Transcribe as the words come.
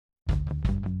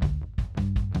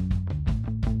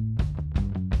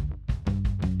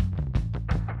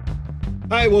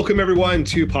Hi, welcome everyone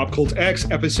to Pop Cult X,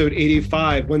 episode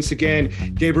 85. Once again,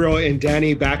 Gabriel and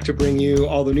Danny back to bring you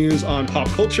all the news on pop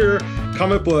culture,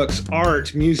 comic books,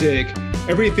 art, music,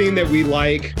 everything that we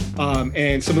like,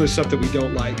 and some of the stuff that we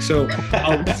don't like. So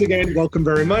once again, welcome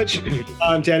very much.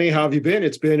 Danny, how have you been?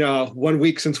 It's been 1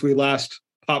 week since we last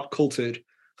pop culted.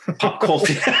 Pop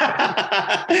culted.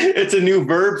 It's a new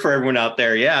verb for everyone out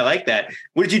there. Yeah, I like that.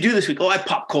 What did you do this week? Oh, I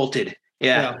pop culted.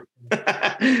 Yeah.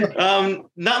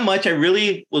 Not much. I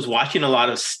really was watching a lot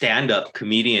of stand-up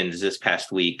comedians this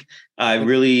past week. I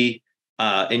really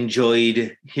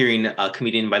enjoyed hearing a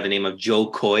comedian by the name of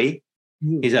Joe Coy.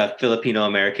 He's a Filipino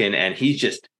American, and he's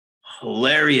just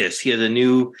hilarious. He has a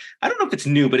new, I don't know if it's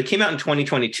new, but it came out in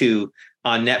 2022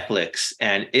 on Netflix,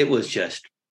 and it was just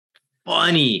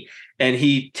funny. And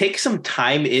he takes some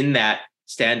time in that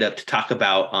stand-up to talk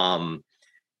about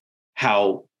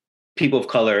how people of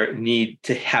color need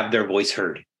to have their voice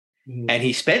heard. And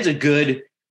he spends a good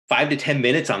 5 to 10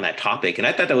 minutes on that topic. And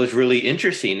I thought that was really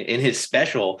interesting in his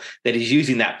special, that he's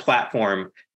using that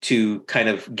platform to kind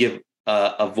of give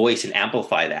a voice and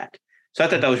amplify that. So I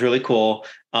thought that was really cool.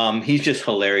 He's just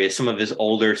hilarious. Some of his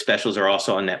older specials are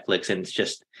also on Netflix, and it's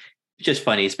just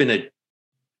funny. It's been a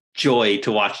joy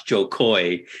to watch Joe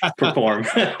Coy perform.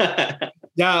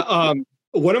 Yeah.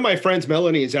 One of my friends,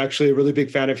 Melanie, is actually a really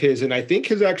big fan of his, and I think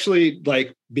has actually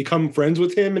become friends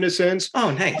with him in a sense.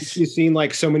 Oh, nice. She's seen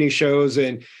so many shows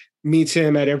and meets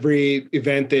him at every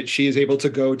event that she is able to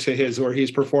go to his or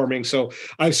he's performing. So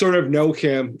I sort of know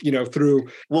him, through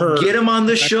her. Get him on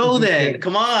the show then.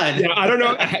 Come on. Yeah, I don't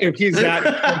know if he's that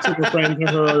close of a friend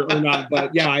to her or not,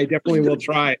 but yeah, I definitely will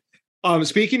try.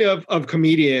 Speaking of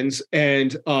comedians,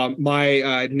 and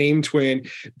my name twin,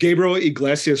 Gabriel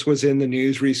Iglesias, was in the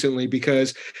news recently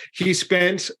because he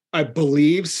spent, I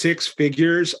believe, 6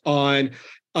 figures on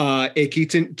a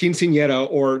quinceañera,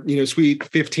 or sweet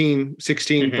 15,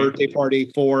 16 birthday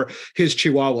party for his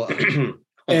Chihuahua.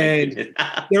 And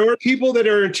there were people that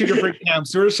are in two different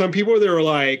camps. There were some people that were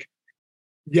like,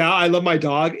 yeah, I love my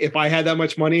dog. If I had that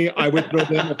much money, I would throw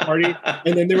them a party.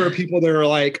 And then there were people that were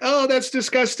like, oh, that's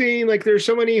disgusting. There's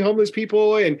so many homeless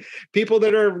people and people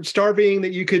that are starving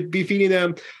that you could be feeding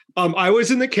them. I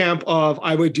was in the camp of,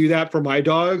 I would do that for my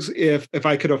dogs if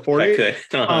I could afford it.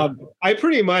 I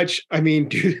pretty much,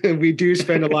 we do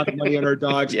spend a lot of money on our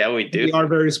dogs. Yeah, we do. We are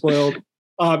very spoiled.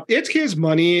 It's his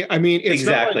money. It's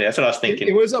exactly. That's what I was thinking.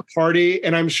 It was a party,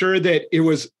 and I'm sure that it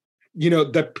was,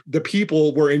 the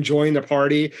people were enjoying the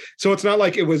party. So it's not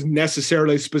like it was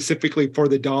necessarily specifically for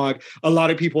the dog. A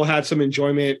lot of people had some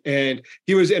enjoyment, and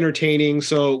he was entertaining.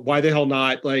 So why the hell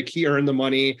not? He earned the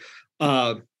money.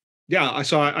 Yeah.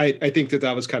 So I think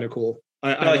that was kind of cool.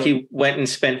 He went and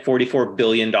spent $44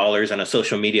 billion on a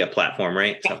social media platform,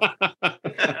 right? So.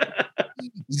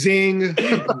 Zing.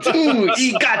 Dude,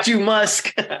 he got you,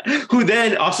 Musk. Who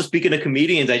then, also speaking of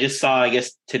comedians, I just saw, I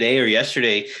guess today or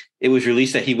yesterday, it was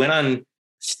released that he went on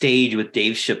stage with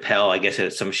Dave Chappelle, I guess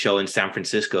at some show in San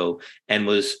Francisco, and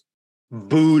was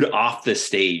booed off the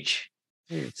stage.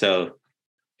 So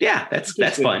yeah, that's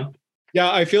fun.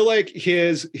 Yeah, I feel like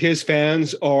his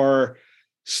fans are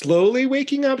slowly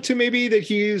waking up to maybe that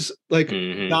he's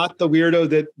not the weirdo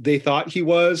that they thought he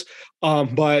was.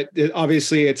 But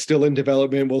obviously it's still in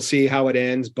development. We'll see how it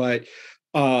ends. But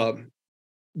yeah,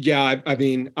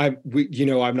 I'm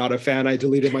not a fan. I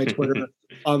deleted my Twitter.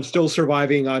 I'm still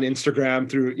surviving on Instagram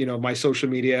through, my social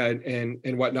media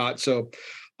and whatnot. So,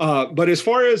 but as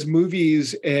far as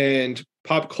movies and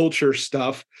pop culture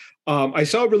stuff, I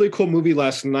saw a really cool movie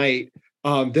last night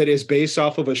that is based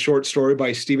off of a short story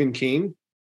by Stephen King.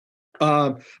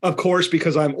 Of course,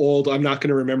 because I'm old, I'm not going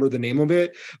to remember the name of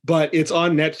it, but it's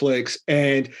on Netflix,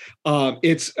 and I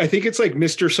think it's like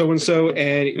Mr. So-and-so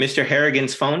and Mr.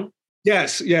 Harrigan's Phone.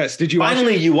 Yes. Did you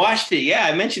finally watch it? You watched it? Yeah,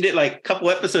 I mentioned it a couple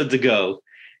episodes ago.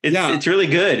 It's really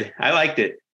good. I liked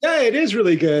it. Yeah, it is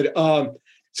really good.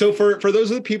 So for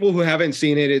those of the people who haven't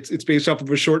seen it, it's based off of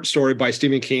a short story by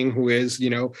Stephen King, who is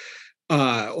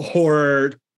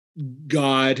horror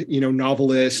god,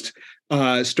 novelist,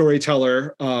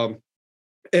 storyteller.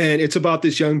 And it's about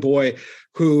this young boy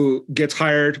who gets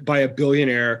hired by a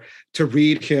billionaire to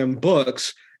read him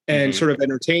books and sort of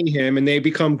entertain him. And they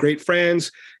become great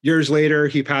friends. Years later,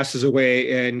 he passes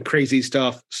away and crazy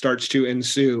stuff starts to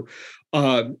ensue.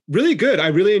 Really good. I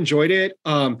really enjoyed it.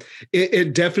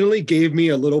 It definitely gave me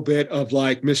a little bit of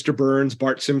Mr. Burns,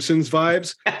 Bart Simpson's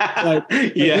vibes.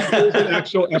 Yeah. There's an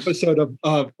actual episode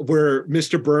of where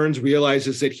Mr. Burns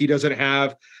realizes that he doesn't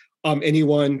have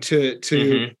anyone to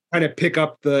kind of pick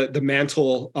up the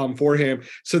mantle for him.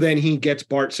 So then he gets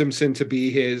Bart Simpson to be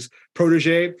his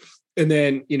protege. and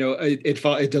then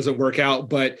it doesn't work out,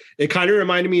 but it kind of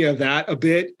reminded me of that a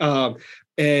bit. But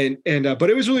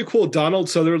it was really cool. Donald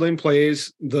Sutherland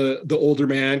plays the older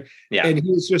man, and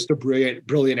he's just a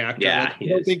brilliant actor. Yeah, I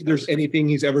don't think there's anything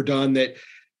he's ever done that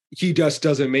he just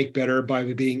doesn't make better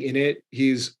by being in it.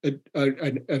 He's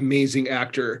an amazing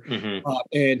actor,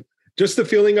 and just the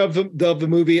feeling of the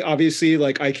movie. Obviously,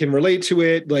 like I can relate to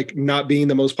it, like not being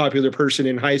the most popular person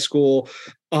in high school.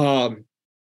 So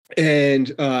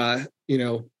it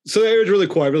was really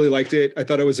cool. I really liked it. I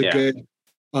thought it was a good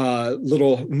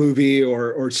little movie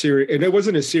or series. And it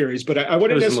wasn't a series, but I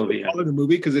wouldn't necessarily call it a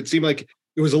movie because it seemed like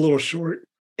it was a little short.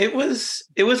 It was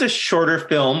a shorter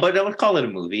film, but I would call it a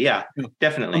movie. Yeah,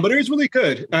 definitely. But it was really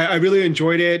good. I really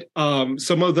enjoyed it.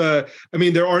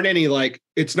 There aren't any, like,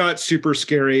 it's not super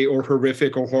scary or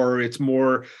horrific or horror. It's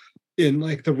more in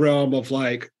like the realm of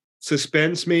like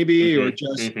suspense maybe, or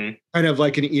just kind of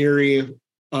like an eerie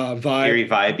vibe. Eerie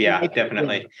vibe, yeah,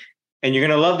 definitely. And you're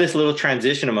going to love this little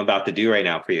transition I'm about to do right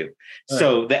now for you.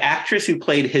 So the actress who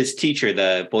played his teacher,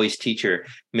 the boy's teacher,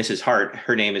 Mrs. Hart,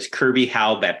 her name is Kirby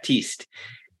Howe Baptiste.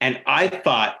 And I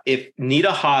thought if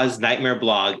Nita Ha's Nightmare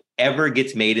Blog ever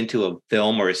gets made into a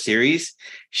film or a series,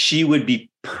 she would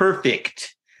be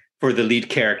perfect for the lead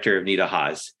character of Nita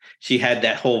Ha's. She had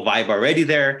that whole vibe already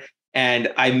there.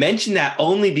 And I mentioned that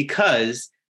only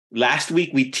because last week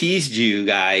we teased you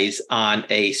guys on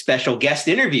a special guest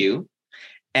interview.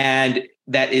 And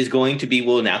that is going to be,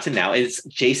 we'll announce it now, it's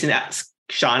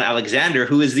Shawn Alexander,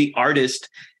 who is the artist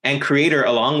and creator,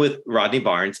 along with Rodney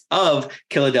Barnes, of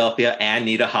Philadelphia and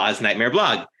Nita Ha's Nightmare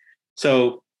Blog.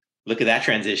 So look at that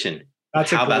transition.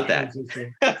 How about that?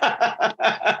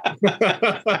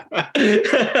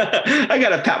 I got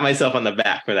to pat myself on the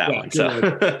back for that one.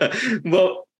 So,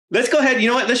 well, let's go ahead. You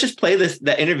know what? Let's just play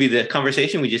that interview, the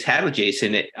conversation we just had with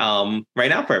Jason right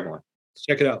now for everyone. Let's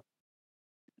check it out.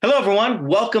 Hello, everyone.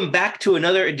 Welcome back to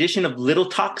another edition of Little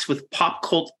Talks with Pop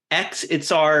Cult X.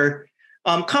 It's our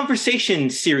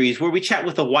conversation series where we chat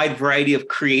with a wide variety of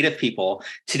creative people.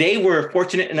 Today, we're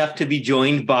fortunate enough to be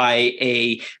joined by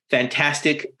a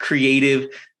fantastic creative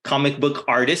comic book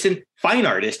artist and fine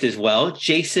artist as well,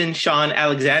 Jason Shawn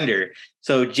Alexander.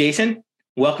 So, Jason,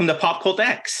 welcome to Pop Cult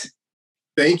X.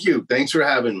 Thank you. Thanks for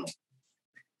having me.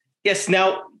 Yes.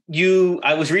 Now,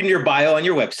 I was reading your bio on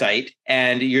your website,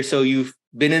 and you've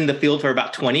been in the field for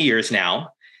about 20 years now,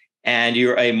 and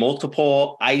you're a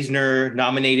multiple Eisner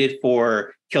nominated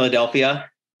for Philadelphia,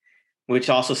 which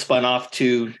also spun off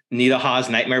to Nita Ha's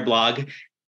Nightmare Blog,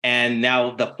 and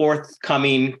now the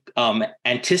forthcoming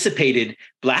anticipated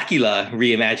Blackula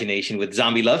reimagination with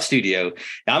Zombie Love Studio.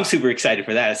 Now, I'm super excited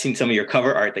for that. I've seen some of your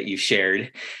cover art that you've shared.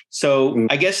 So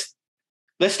I guess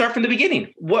let's start from the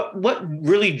beginning. What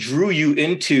really drew you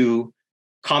into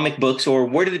comic books, or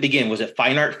where did it begin? Was it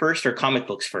fine art first or comic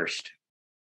books first?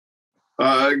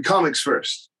 Comics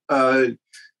first.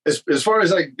 As far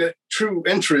as like true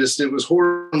interest, it was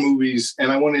horror movies,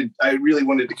 and I really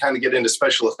wanted to kind of get into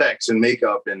special effects and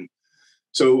makeup. And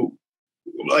so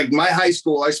like my high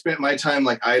school, I spent my time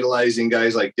like idolizing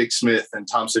guys like Dick Smith and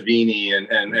Tom Savini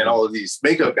and all of these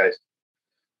makeup guys.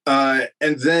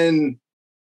 And then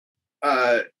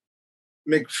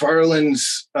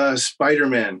McFarlane's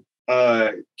Spider-Man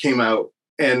came out,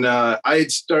 and I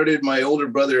had started, my older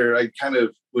brother, I kind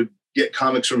of would get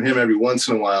comics from him every once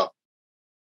in a while.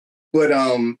 But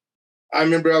I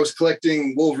remember I was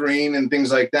collecting Wolverine and things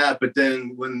like that. But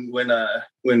then when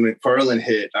McFarlane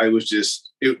hit, I was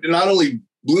it not only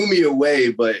blew me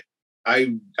away, but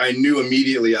I knew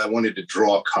immediately I wanted to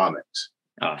draw comics.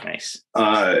 Oh, nice.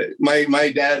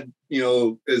 My dad,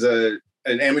 is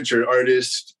an amateur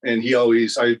artist, and I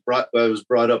was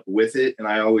brought up with it, and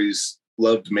I always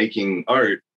loved making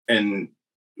art. And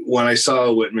when I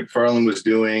saw what McFarlane was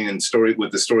doing and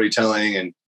with the storytelling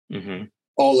and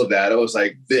all of that, I was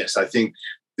like, I think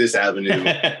this avenue,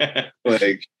 and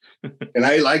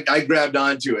I grabbed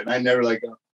onto it, and I never let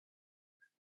go.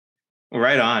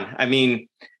 Right on. I mean,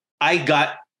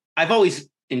 I've always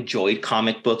enjoyed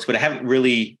comic books, but I haven't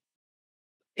really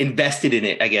invested in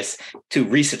it, I guess, too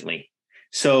recently.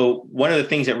 So one of the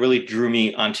things that really drew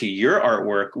me onto your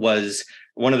artwork was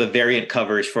one of the variant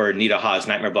covers for Nita Ha's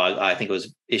Nightmare Blog. I think it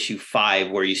was issue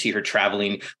 5, where you see her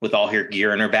traveling with all her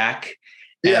gear on her back.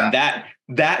 Yeah. And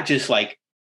that just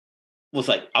was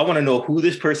like, I want to know who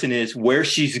this person is, where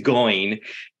she's going,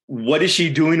 what is she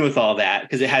doing with all that?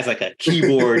 Because it has like a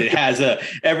keyboard, it has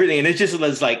everything, and it just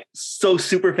was like so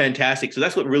super fantastic. So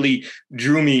that's what really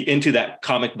drew me into that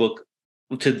comic book,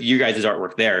 to you guys'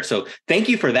 artwork there. So thank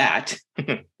you for that.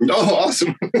 Oh,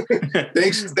 awesome.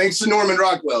 Thanks to Norman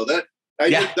Rockwell. That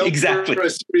exactly. For a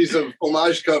series of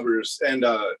homage covers, and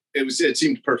it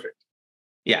seemed perfect.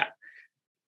 Yeah.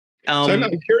 So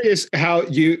I'm curious how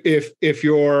if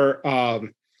you're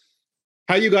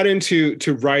how you got into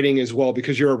writing as well,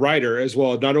 because you're a writer as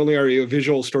well. Not only are you a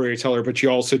visual storyteller, but you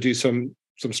also do some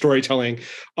storytelling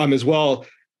as well.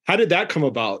 How did that come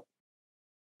about?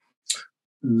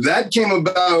 That came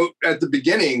about at the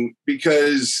beginning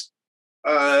because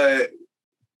after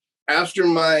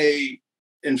my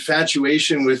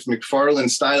infatuation with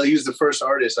McFarlane's style, he was the first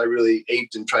artist I really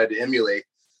aped and tried to emulate.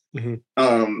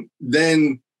 Mm-hmm.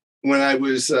 Then when I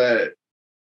was, then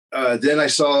I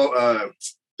saw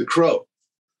The Crow.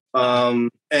 And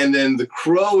then The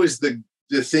Crow is the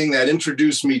thing that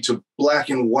introduced me to black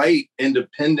and white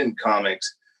independent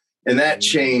comics. And that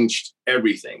changed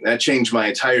everything. That changed my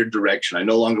entire direction. I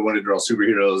no longer wanted to draw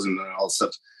superheroes and all that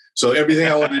stuff. So everything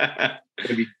I wanted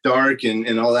to be dark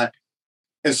and all that.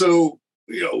 And so,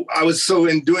 you know, I was so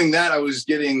in doing that, I was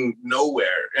getting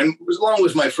nowhere. And along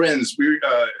with my friends,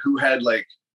 who had like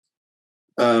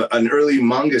an early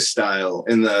manga style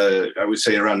in I would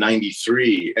say around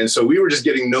 93. And so we were just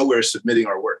getting nowhere submitting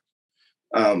our work.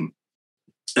 And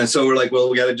so we're like, well,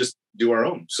 we got to just do our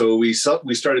own. So we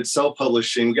started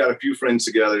self-publishing. We got a few friends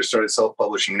together, started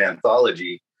self-publishing an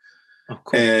anthology. Oh,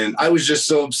 cool. And I was just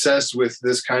so obsessed with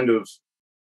this kind of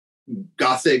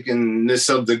Gothic-ness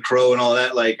of The Crow and all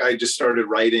that. Like I just started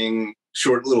writing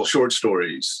little short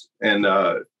stories, and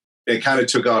it kind of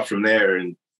took off from there.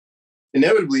 And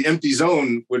inevitably Empty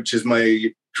Zone, which is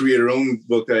my creator-owned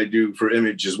book that I do for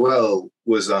Image as well,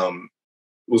 was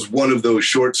one of those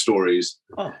short stories.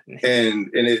 Oh, nice. And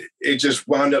it just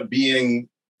wound up being,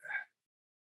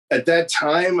 at that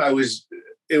time,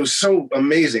 it was so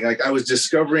amazing. Like I was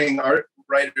discovering art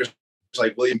writers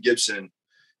like William Gibson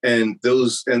and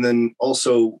then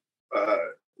also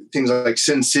things like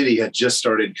Sin City had just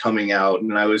started coming out.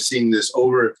 And I was seeing this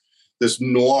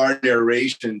noir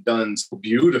narration done so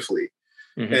beautifully.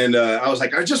 Mm-hmm. And I was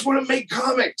like, I just want to make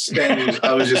comics. And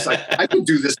I was just like, I can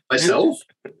do this myself.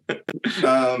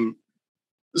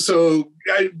 So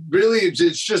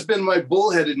it's just been my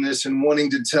bullheadedness and wanting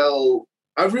to tell.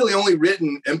 I've really only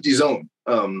written Empty Zone.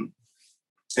 And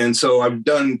so I've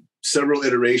done several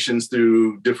iterations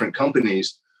through different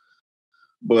companies,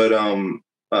 but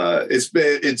it's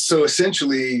been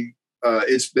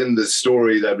the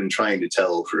story that I've been trying to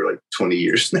tell for like 20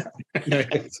 years now.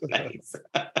 Nice.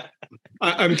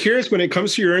 I'm curious, when it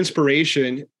comes to your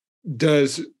inspiration,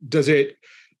 does it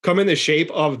come in the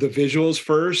shape of the visuals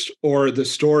first or the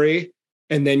story,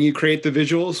 and then you create the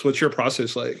visuals? What's your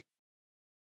process like?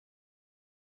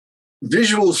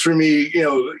 Visuals for me, you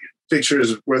know,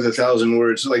 pictures worth 1,000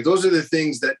 words. Like those are the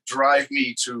things that drive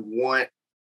me to want,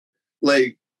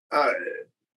 like,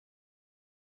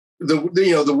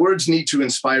 the words need to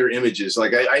inspire images.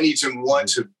 Like I need to want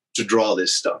to draw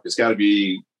this stuff. It's got to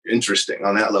be interesting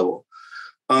on that level.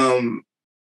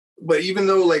 But even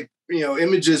though, like, you know,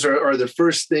 images are the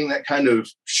first thing that kind of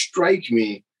strike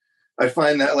me, I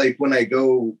find that like when I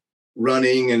go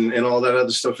running and all that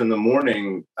other stuff in the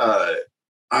morning,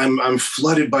 I'm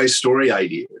flooded by story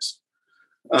ideas.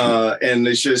 And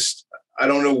it's just, I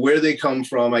don't know where they come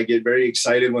from. I get very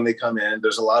excited when they come in.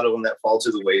 There's a lot of them that fall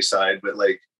to the wayside, but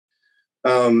like,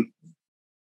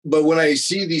 but when I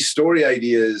see these story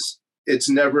ideas,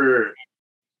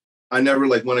 I never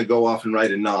like want to go off and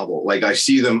write a novel. Like I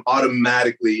see them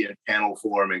automatically in panel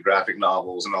form and graphic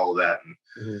novels and all of that.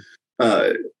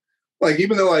 And, like,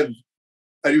 even though I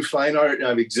do fine art and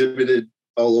I've exhibited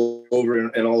all over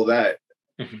and all of that,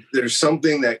 there's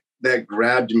something that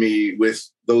grabbed me with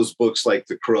those books like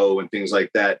The Crow and things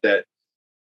like that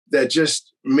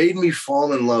just made me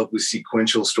fall in love with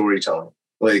sequential storytelling.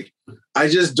 Like, I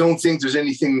just don't think there's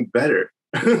anything better.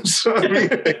 So,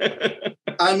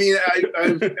 I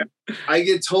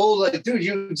get told, like, dude,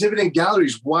 you exhibit in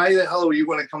galleries. Why the hell are you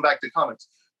going to come back to comics?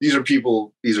 These are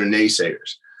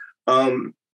naysayers.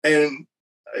 And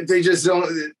they just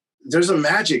don't, there's a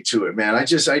magic to it, man. I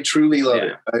truly love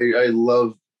it.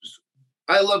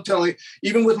 I love telling,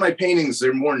 even with my paintings,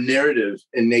 they're more narrative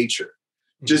in nature,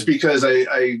 just because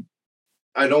I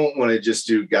don't want to just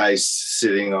do guys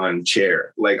sitting on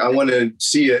chair. Like, I want to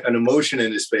see an emotion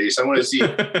in his face. I want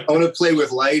to play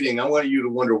with lighting. I want you to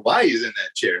wonder why he's in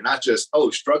that chair, not just,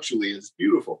 oh, structurally it's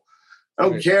beautiful. I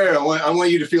don't care. I want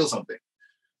you to feel something.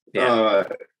 Yeah.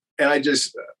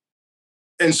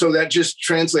 And so that just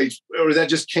translates, or that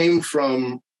just came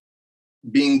from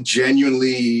being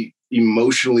genuinely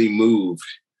emotionally moved.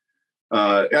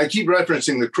 I keep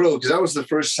referencing The Crow because that was the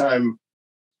first time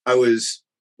I was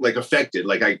like affected.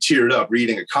 Like, I teared up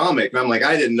reading a comic, and I'm like,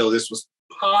 I didn't know this was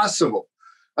possible.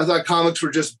 I thought comics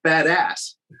were just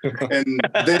badass. And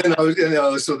then I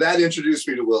was, so that introduced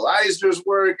me to Will Eisner's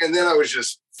work. And then I was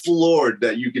just floored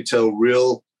that you could tell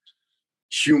real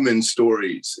human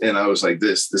stories. And I was like,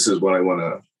 this is what I want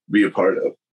to be a part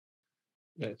of.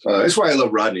 That's why I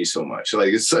love Rodney so much.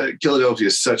 Like, Philadelphia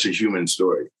is such a human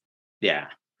story. Yeah.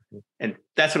 And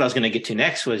that's what I was going to get to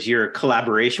next, was your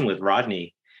collaboration with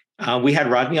Rodney. We had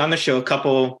Rodney on the show a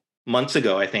couple months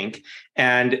ago, I think.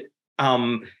 And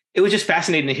it was just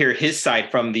fascinating to hear his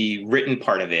side from the written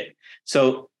part of it.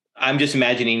 So I'm just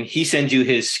imagining he sends you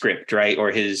his script, right? Or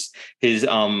his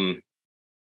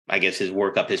I guess his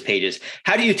work up, his pages.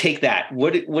 How do you take that?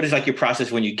 What is like your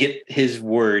process when you get his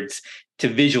words to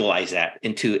visualize that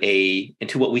into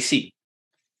what we see?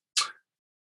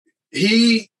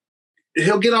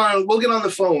 We'll get on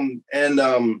the phone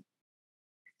and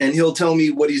he'll tell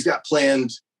me what he's got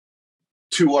planned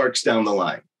 2 arcs down the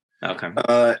line. Okay.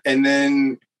 And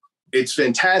then it's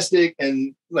fantastic.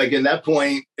 And like, in that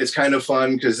point, it's kind of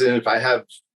fun, because then if I have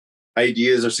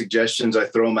ideas or suggestions, I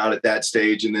throw them out at that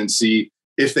stage and then see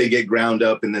if they get ground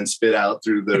up and then spit out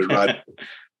through the rod.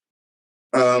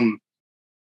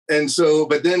 And so,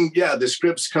 but then, yeah, the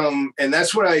scripts come, and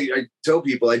that's what I tell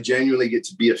people. I genuinely get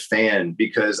to be a fan,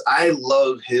 because I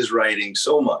love his writing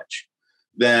so much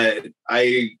that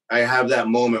I have that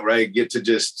moment where I get to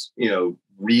just,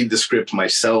 read the script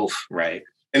myself. Right.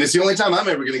 And it's the only time I'm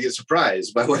ever going to get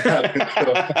surprised by what happens.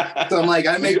 So I'm like,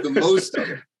 I make the most of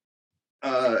it.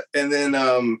 And then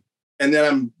I'm,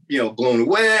 blown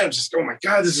away. I'm just, oh my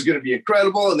God, this is going to be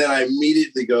incredible. And then I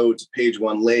immediately go to page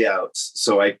 1 layouts.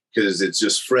 Because it's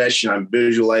just fresh and I'm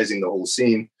visualizing the whole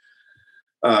scene.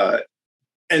 And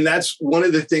that's one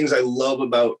of the things I love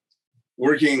about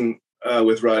working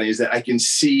with Rodney, is that I can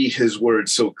see his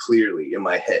words so clearly in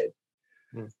my head.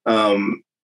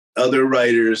 Other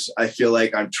writers, I feel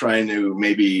like I'm trying to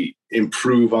maybe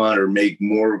improve on or make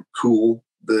more cool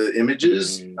the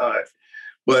images.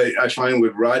 But I find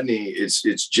with Rodney,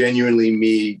 it's genuinely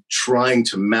me trying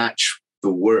to match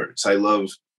the words. I love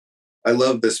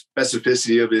the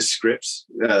specificity of his scripts,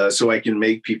 so I can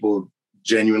make people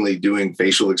genuinely doing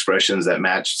facial expressions that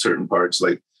match certain parts.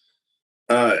 Like,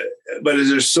 but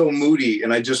they're so moody,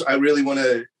 and I really want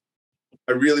to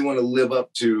live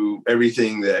up to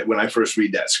everything that when I first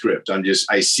read that script,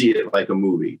 I see it like a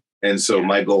movie. And so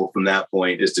my goal from that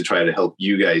point is to try to help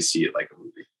you guys see it like a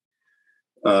movie.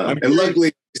 And luckily,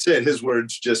 like I said, his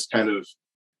words just kind of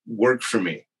work for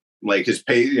me. Like his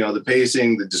the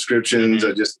pacing, the descriptions,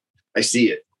 I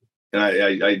see it. And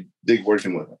I dig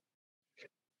working with him.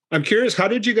 I'm curious, how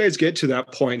did you guys get to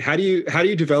that point? How do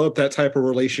you develop that type of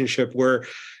relationship where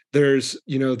there's,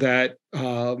 that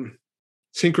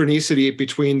synchronicity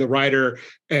between the writer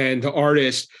and the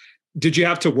artist? Did you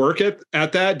have to work at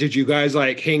that? Did you guys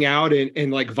like hang out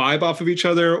and like vibe off of each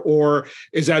other? Or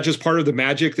is that just part of the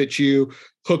magic that you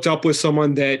hooked up with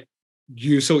someone that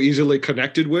you so easily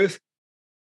connected with?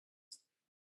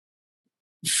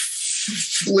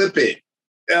 Flip it.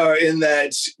 In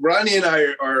that Ronnie and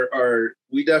I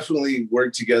we definitely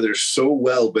work together so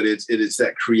well, but it's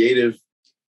that creative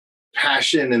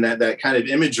passion and that kind of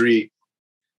imagery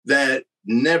that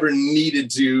never needed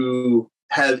to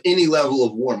have any level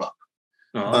of warm up.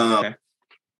 And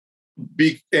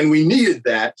we needed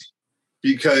that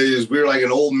because we're like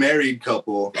an old married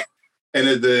couple. And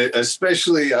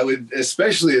especially at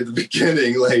the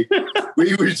beginning, like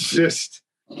we would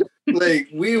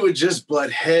just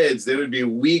butt heads. They would be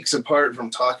weeks apart from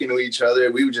talking to each other.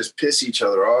 We would just piss each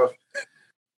other off.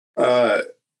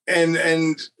 And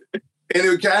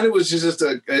it kind of was just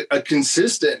a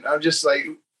consistent. I'm just like,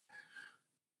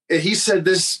 he said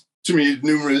this to me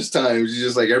numerous times. He's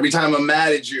just like, every time I'm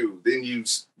mad at you, then you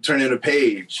turn in a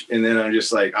page. And then I'm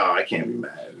just like, oh, I can't be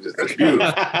mad. It's beautiful.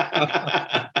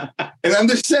 And I'm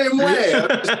the same way. I'm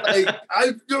just like,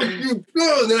 and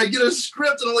then I get a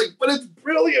script and I'm like, but it's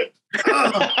brilliant.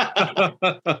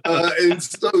 And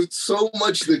so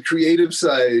much the creative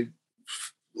side,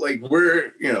 like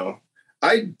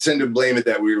I tend to blame it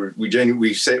that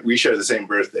we share the same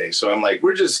birthday. So I'm like,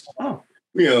 we're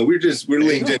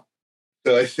linked in.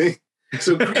 So I think,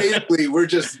 so creatively, we're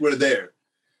there.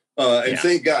 And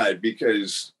thank God,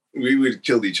 because we would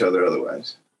kill each other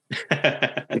otherwise.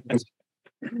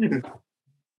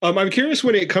 I'm curious,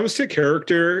 when it comes to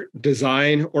character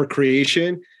design or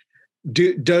creation,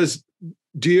 do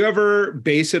you ever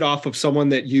base it off of someone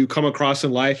that you come across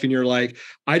in life and you're like,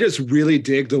 I just really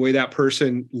dig the way that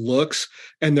person looks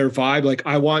and their vibe. Like,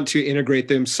 I want to integrate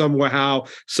them somehow,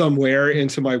 somewhere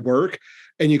into my work.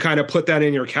 And you kind of put that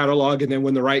in your catalog. And then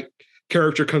when the right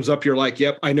character comes up, you're like,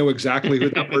 yep, I know exactly who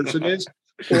that person is.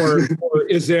 Or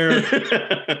is there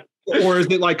or is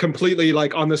it like completely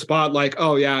like on the spot, like,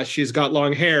 oh yeah, she's got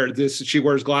long hair, she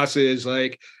wears glasses,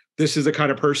 like this is the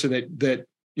kind of person that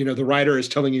the writer is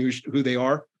telling you who they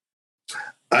are?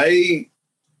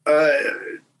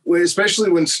 Especially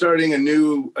when starting a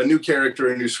new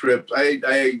character, a new script,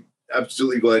 I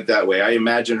absolutely go like that way. I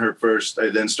imagine her first, I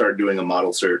then start doing a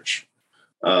model search,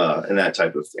 and that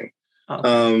type of thing.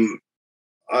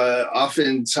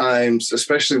 Oftentimes,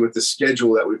 especially with the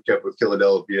schedule that we've kept with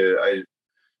Philadelphia,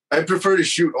 I prefer to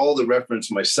shoot all the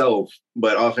reference myself,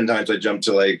 but oftentimes I jump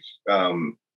to I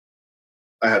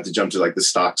have to jump to like the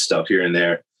stock stuff here and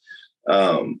there.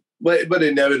 But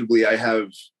inevitably I have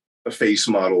a face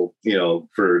model,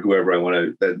 for whoever I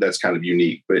want to, that's kind of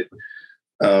unique, but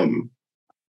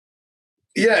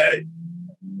it's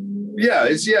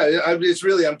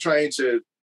really, I'm trying to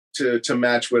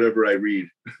match whatever I read,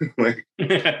 like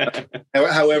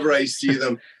however I see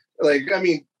them. And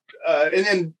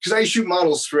then because I shoot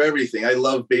models for everything, I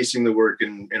love basing the work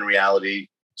in reality.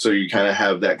 So you kind of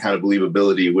have that kind of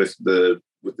believability with the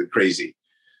crazy.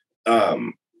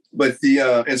 And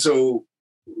so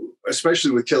especially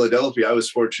with Philadelphia, I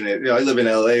was fortunate. I live in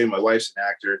LA. My wife's an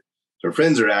actor. Her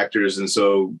friends are actors, and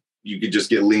so you could just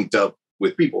get linked up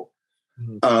with people.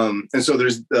 Mm-hmm. And so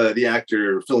there's the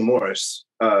actor Phil Morris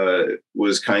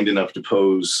was kind enough to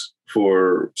pose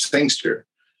for Sangster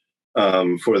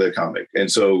for the comic.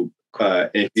 And so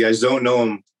if you guys don't know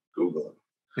him, Google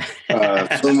him.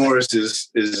 Phil Morris is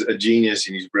a genius,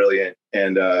 and he's brilliant,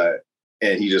 and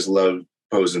he just loved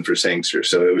posing for Sangster.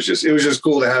 So it was just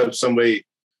cool to have somebody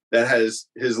that has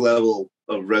his level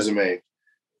of resume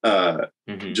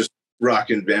just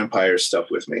rocking vampire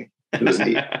stuff with me. It was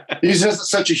neat. He's just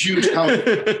such a huge comic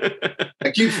book.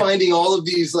 I keep finding all of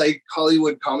these like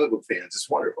Hollywood comic book fans. It's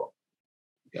wonderful.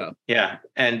 Yeah.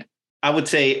 And I would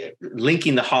say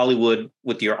linking the Hollywood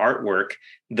with your artwork,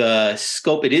 the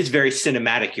scope, it is very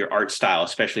cinematic, your art style,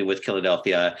 especially with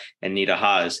Philadelphia and Nita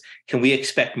Haas. Can we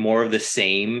expect more of the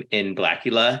same in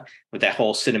Blackula with that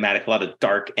whole cinematic, a lot of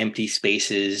dark, empty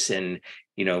spaces? And,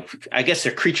 I guess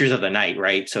they're creatures of the night,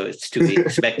 right? So it's to be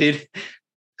expected.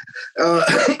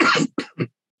 Pardon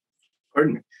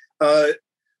me.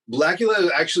 Blackula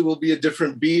actually will be a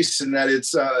different beast in that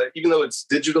it's, even though it's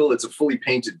digital, it's a fully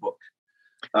painted book.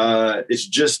 It's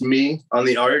just me on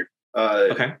the art.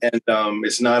 And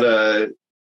it's not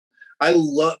I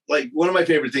love, like, one of my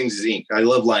favorite things is ink. I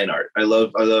love line art. I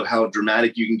love how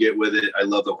dramatic you can get with it. I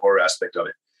love the horror aspect of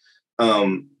it.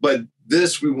 But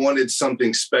this, we wanted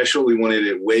something special. We wanted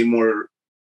it way more,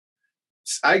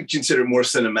 I consider it more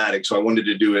cinematic. So I wanted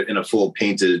to do it in a full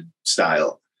painted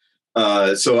style.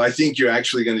 So I think you're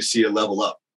actually going to see a level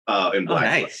up in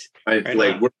Black.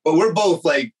 Nice. We're both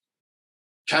like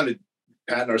kind of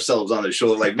patting ourselves on the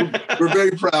shoulder. Like we're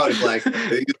very proud of Black. I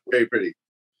think it's very pretty.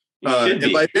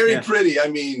 And by very pretty, I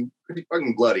mean pretty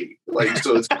fucking bloody. Like,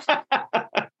 so it's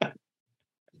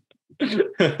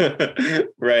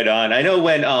right on. I know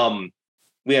when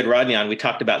we had Rodney on, we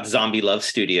talked about Zombie Love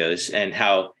Studios and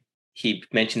how he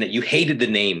mentioned that you hated the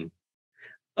name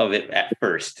of it at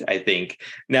first, I think.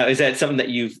 Now, is that something that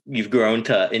you've grown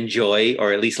to enjoy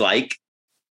or at least like?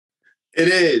 It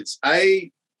is.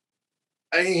 I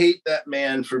hate that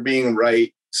man for being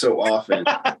right so often.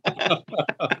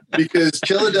 Because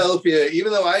Philadelphia,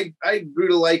 even though I grew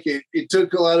to like it, it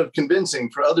took a lot of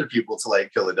convincing for other people to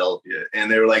like Philadelphia.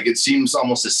 And they were like, it seems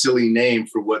almost a silly name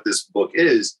for what this book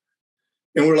is.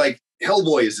 And we're like,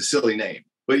 Hellboy is a silly name.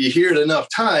 But you hear it enough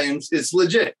times, it's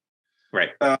legit. Right.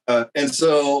 And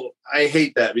so I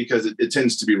hate that because it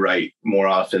tends to be right more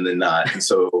often than not. And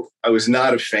so I was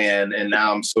not a fan, and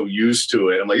now I'm so used to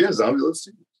it. I'm like, yeah, Zombie Love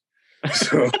Studios.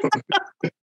 So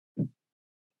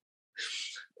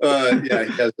he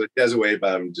has a way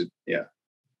about him.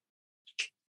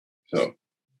 So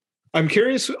I'm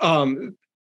curious.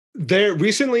 There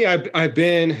recently, I've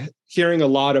been hearing a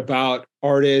lot about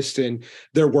artists and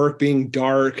their work being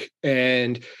dark,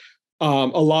 and a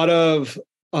lot of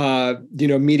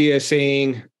media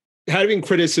saying, having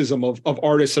criticism of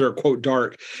artists that are quote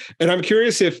dark. And I'm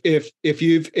curious if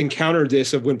you've encountered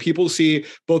this, of when people see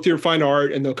both your fine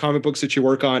art and the comic books that you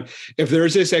work on, if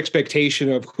there's this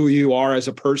expectation of who you are as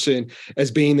a person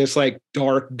as being this like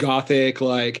dark gothic,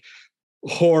 like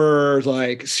horror,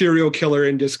 like serial killer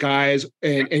in disguise.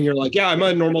 And you're like, yeah, I'm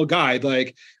a normal guy.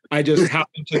 Like I just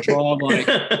happen to draw like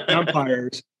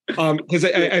vampires. Because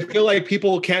I feel like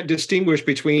people can't distinguish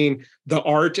between the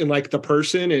art and like the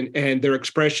person, and their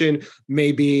expression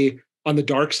may be on the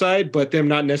dark side, but them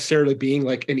not necessarily being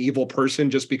like an evil person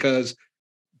just because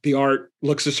the art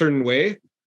looks a certain way.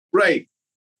 Right.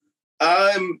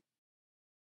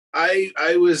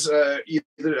 I was I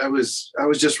was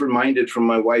just reminded from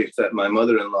my wife that my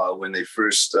mother-in-law, when they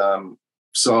first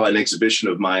saw an exhibition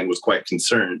of mine, was quite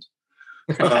concerned,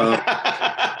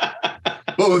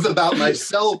 both about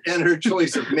myself and her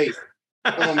choice of mate.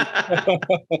 And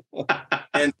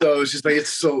so it's just like, it's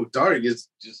so dark. Is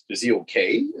he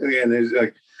okay? And there's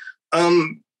like,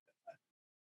 and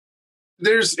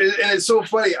it's so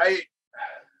funny.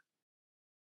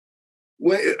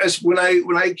 When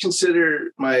I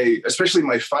consider especially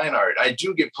my fine art, I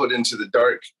do get put into the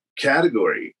dark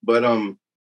category, but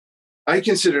I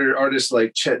consider artists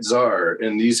like Chet Zar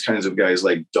and these kinds of guys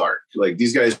like dark. Like,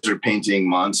 these guys are painting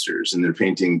monsters and they're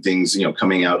painting things,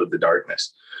 coming out of the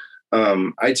darkness.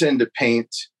 I tend to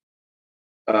paint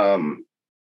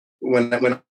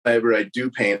whenever I do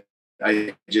paint,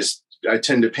 I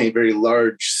tend to paint very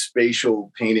large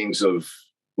spatial paintings of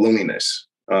loneliness.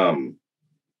 And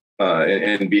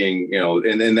being,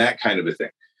 and that kind of a thing.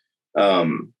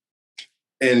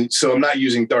 And so I'm not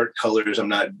using dark colors. I'm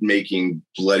not making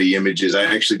bloody images. I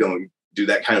actually don't do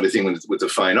that kind of a thing with the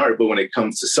fine art. But when it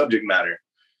comes to subject matter,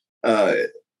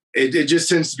 it just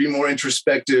tends to be more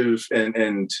introspective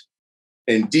and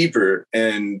deeper.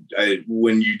 And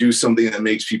when you do something that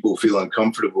makes people feel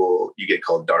uncomfortable, you get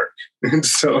called dark. And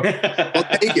so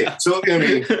I'll take it. So,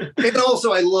 and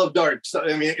also I love dark. So,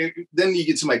 then you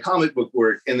get to my comic book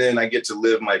work, and then I get to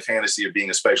live my fantasy of being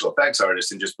a special effects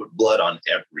artist and just put blood on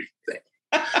everything.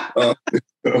 But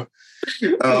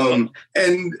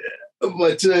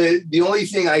the only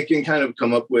thing I can kind of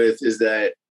come up with is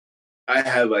that I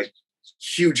have a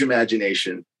huge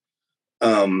imagination.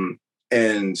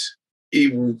 And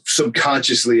even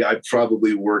subconsciously, I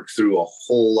probably work through a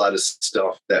whole lot of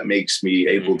stuff that makes me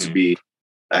able to be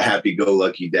a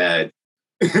happy-go-lucky dad.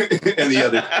 And the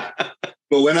other,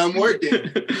 but when I'm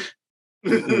working,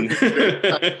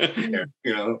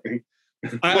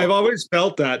 I've always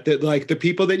felt that like the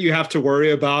people that you have to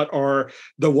worry about are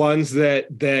the ones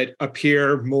that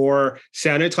appear more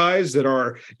sanitized, that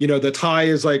are, the tie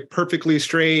is like perfectly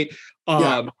straight.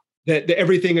 That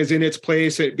everything is in its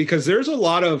place, because there's a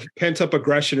lot of pent up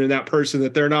aggression in that person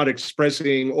that they're not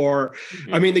expressing. Or,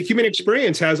 the human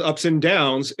experience has ups and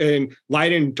downs and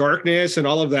light and darkness and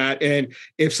all of that. And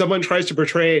if someone tries to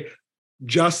portray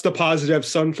just the positive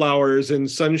sunflowers and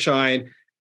sunshine,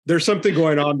 there's something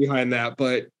going on behind that.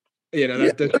 But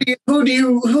who do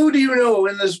you know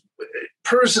in this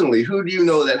personally? Who do you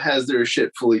know that has their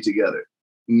shit fully together?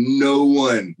 No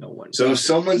one. So if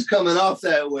someone's coming off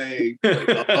that way, like,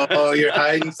 you're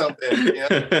hiding something.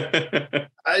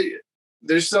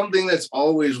 There's something that's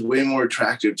always way more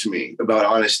attractive to me about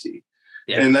honesty.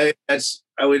 Yeah. And I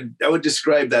would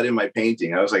describe that in my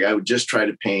painting. I was like, I would just try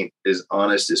to paint as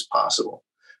honest as possible.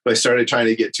 If I started trying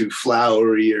to get too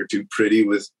flowery or too pretty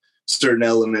with certain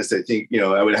elements, I think,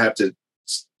 I would have to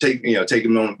take a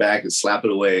moment back and slap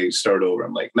it away, start over.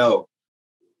 I'm like, no,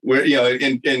 where,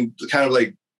 and kind of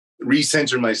like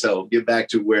recenter myself, get back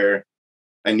to where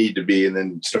I need to be, and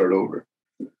then start over.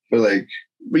 But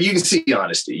you can see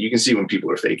honesty. You can see when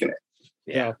people are faking it.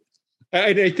 Yeah.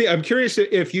 I think I'm curious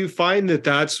if you find that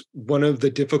that's one of the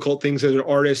difficult things as an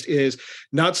artist, is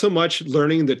not so much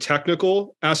learning the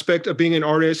technical aspect of being an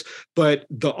artist, but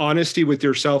the honesty with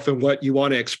yourself and what you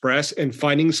want to express, and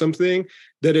finding something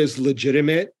that is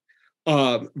legitimate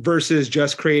versus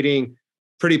just creating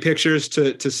pretty pictures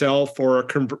to sell for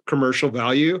commercial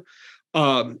value.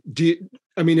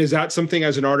 Is that something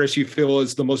as an artist you feel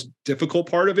is the most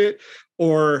difficult part of it,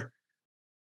 or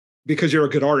because you're a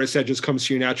good artist that just comes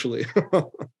to you naturally?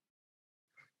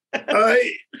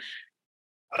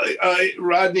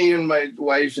 Rodney and my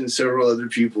wife and several other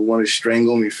people want to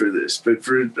strangle me for this, but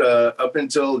for up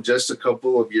until just a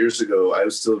couple of years ago, I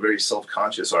was still a very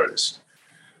self-conscious artist.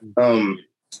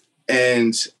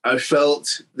 And I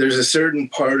felt there's a certain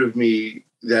part of me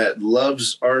that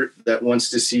loves art, that wants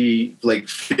to see like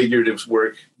figurative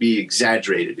work be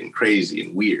exaggerated and crazy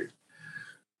and weird.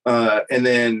 But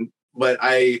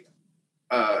I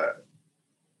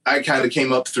kind of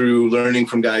came up through learning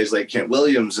from guys like Kent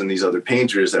Williams and these other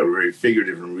painters that were very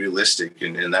figurative and realistic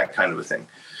and that kind of a thing.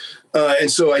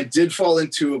 And so I did fall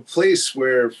into a place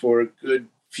where for a good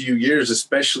few years,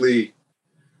 especially,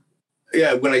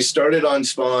 when I started on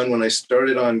Spawn, when I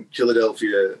started on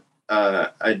Philadelphia,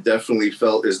 I definitely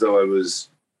felt as though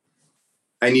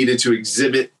I needed to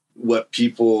exhibit what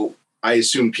I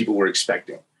assumed people were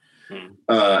expecting.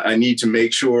 I need to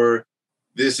make sure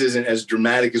this isn't as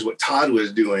dramatic as what Todd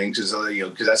was doing,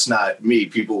 because that's not me.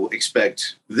 People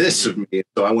expect this of me,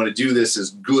 so I want to do this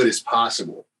as good as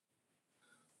possible.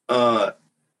 And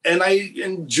I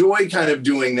enjoy kind of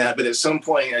doing that, but at some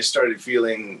point I started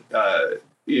feeling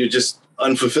just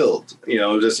unfulfilled.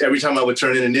 Just every time I would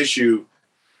turn in an issue,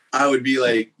 I would be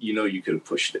like, you could have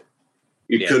pushed it.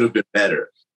 You could have been better.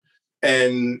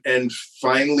 And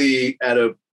finally at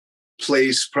a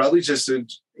place, probably just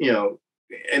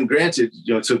and granted,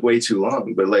 it took way too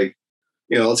long, but like,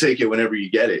 I'll take it whenever you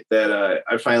get it, that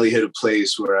I finally hit a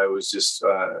place where I was just,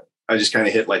 I just kind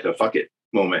of hit like a fuck it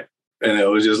moment. And it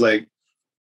was just like,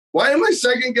 why am I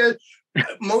second guess?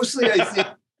 Mostly I think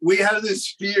we have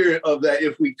this fear of that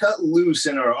if we cut loose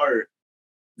in our art,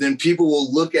 then people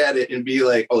will look at it and be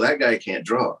like, oh, that guy can't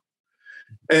draw.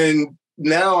 And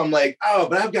now I'm like, oh,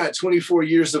 but I've got 24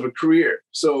 years of a career.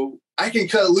 So I can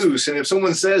cut loose. And if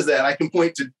someone says that, I can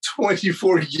point to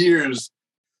 24 years,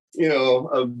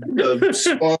 of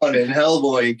Spawn and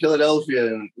Hellboy and Philadelphia.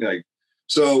 And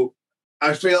so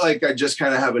I feel like I just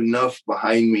kind of have enough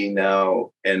behind me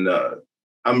now. And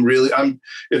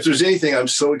if there's anything, I'm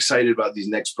so excited about these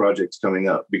next projects coming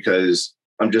up because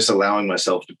I'm just allowing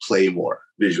myself to play more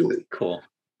visually. Cool.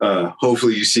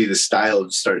 Hopefully you see the style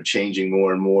start changing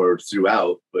more and more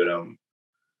throughout, but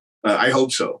I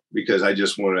hope so because I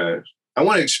want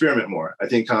to experiment more. I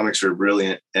think comics are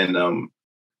brilliant, and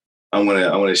I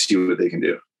want to see what they can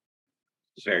do.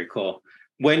 Very cool.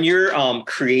 When you're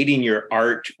creating your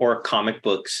art or comic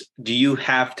books, do you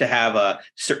have to have a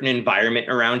certain environment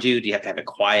around you? Do you have to have it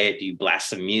quiet? Do you blast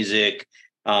some music?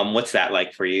 What's that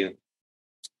like for you?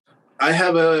 I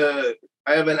have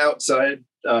an outside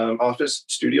office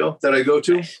studio that I go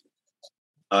to. Nice.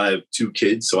 I have 2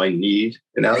 kids, so I need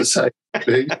an outside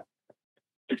thing.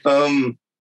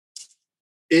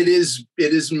 It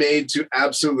is made to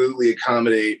absolutely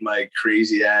accommodate my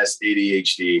crazy ass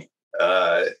ADHD.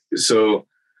 So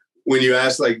when you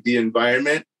ask like the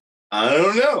environment, I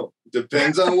don't know.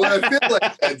 Depends on what I feel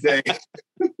like that day.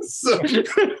 So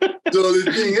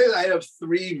the thing is, I have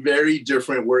 3 very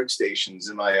different workstations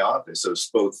in my office. So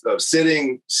it's both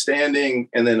sitting, standing,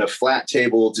 and then a flat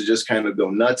table to just kind of go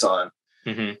nuts on.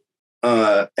 Mm-hmm.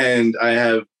 And I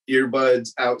have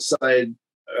earbuds, outside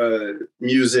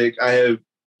music. I have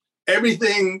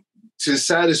everything to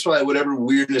satisfy whatever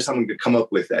weirdness I'm going to come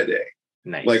up with that day.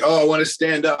 Nice. Like, oh, I want to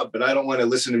stand up, but I don't want to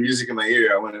listen to music in my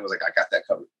ear. I got that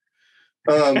covered.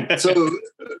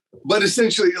 But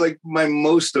essentially, like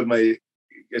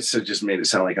it's just made it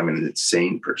sound like I'm an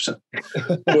insane person.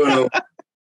 Well,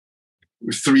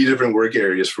 3 different work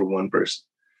areas for one person.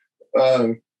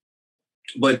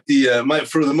 But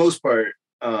for the most part,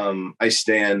 I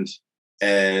stand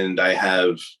and I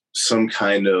have some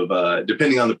kind of,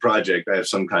 depending on the project, I have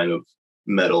some kind of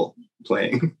metal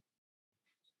playing.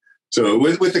 So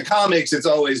with the comics, it's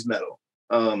always metal.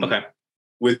 Okay.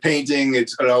 With painting,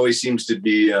 it always seems to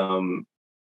be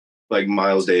like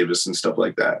Miles Davis and stuff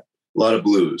like that. A lot of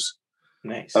blues.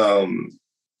 Nice.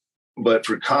 But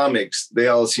for comics, they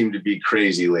all seem to be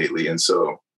crazy lately. And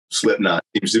so Slipknot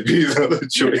seems to be the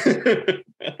choice.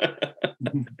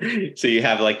 So you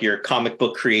have like your comic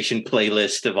book creation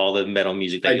playlist of all the metal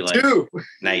music that you like. I do.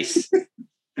 Nice.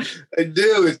 I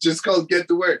do. It's just called Get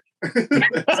to Work.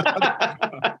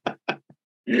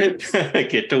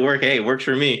 Get to work. Hey, it works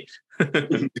for me.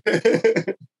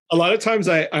 A lot of times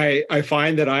I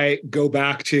find that I go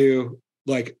back to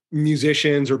like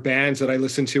musicians or bands that I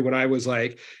listened to when I was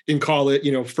like in college,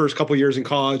 first couple years in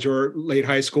college or late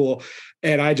high school.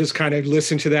 And I just kind of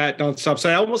listen to that nonstop. So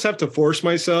I almost have to force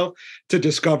myself to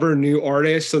discover new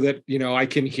artists so that, I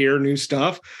can hear new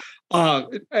stuff.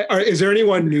 Is there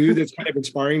anyone new that's kind of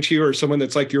inspiring to you or someone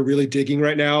that's like you're really digging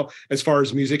right now as far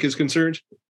as music is concerned?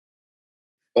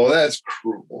 Oh, that's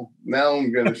cruel. Now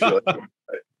I'm going to feel like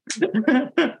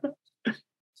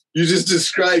you just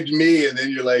described me and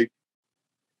then you're like,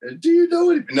 do you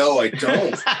know it? No, I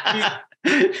don't.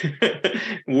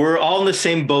 We're all in the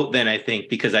same boat then, I think,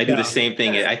 because I do the same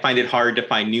thing. I find it hard to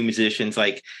find new musicians.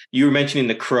 Like you were mentioning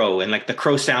The Crow, and like The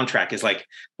Crow soundtrack is like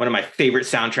one of my favorite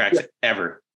soundtracks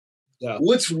ever. Yeah.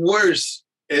 What's worse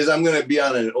is I'm going to be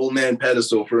on an old man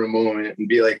pedestal for a moment and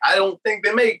be like, I don't think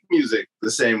they make music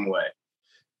the same way.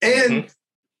 And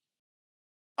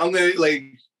I'm going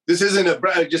to this isn't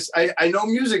I know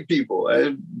music people. I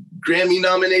have Grammy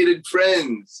nominated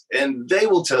friends, and they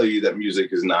will tell you that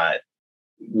music is not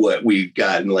what we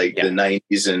got in the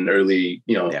 90s and early,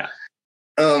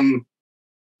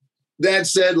 that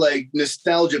said,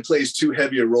 nostalgia plays too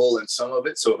heavy a role in some of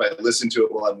it. So if I listen to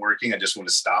it while I'm working, I just want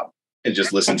to stop and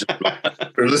just listen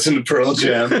to or listen to Pearl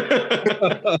Jam.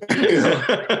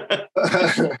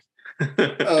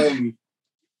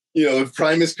 If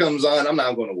Primus comes on, I'm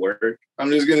not going to work. I'm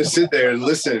just going to sit there and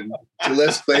listen to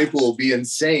Les Claypool be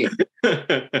insane.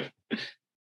 But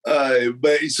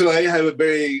so I have a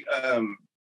very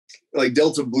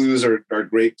Delta Blues are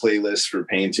great playlists for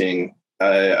painting.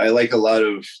 I like a lot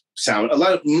of sound, a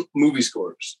lot of movie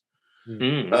scores.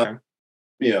 Okay.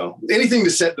 Anything to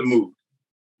set the mood.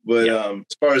 But as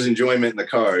far as enjoyment in the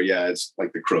car, yeah, it's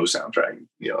like the Crow soundtrack.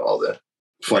 All the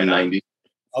fun '90s.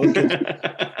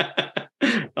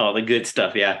 All the good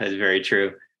stuff. Yeah, that's very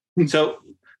true. So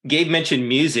Gabe mentioned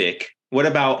music. What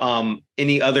about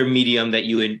any other medium that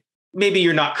maybe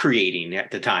you're not creating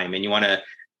at the time and you want to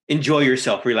enjoy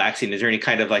yourself relaxing? Is there any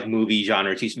kind of like movie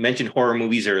genres? You mentioned horror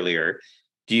movies earlier.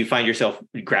 Do you find yourself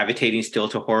gravitating still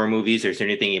to horror movies? Or is there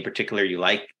anything in particular you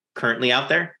like currently out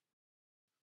there?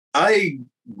 I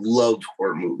love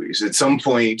horror movies. At some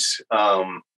point,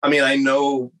 I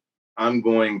know I'm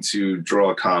going to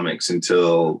draw comics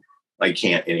until I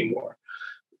can't anymore.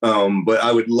 But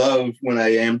I would love, when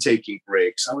I am taking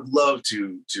breaks, I would love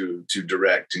to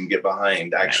direct and get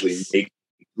behind actually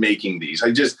making these.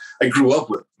 I grew up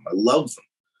with them. I love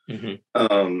them.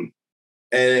 Mm-hmm.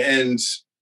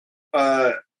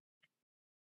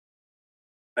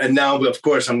 And now, of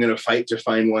course, I'm going to fight to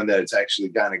find one that's actually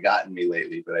kind of gotten me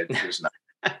lately, but there's not.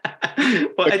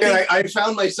 Well, I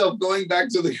found myself going back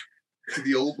to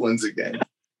the old ones again.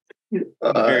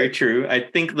 Very true. I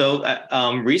think though,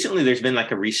 recently there's been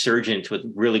like a resurgence with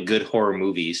really good horror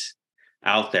movies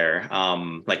out there,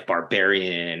 like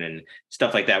Barbarian and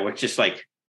stuff like that, which just like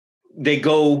they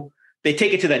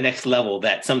take it to that next level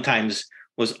that sometimes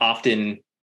was often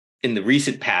in the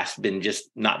recent past been just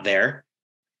not there.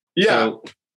 Yeah. So,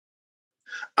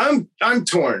 I'm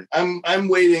torn. I'm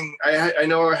waiting. I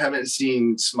know I haven't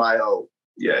seen Smile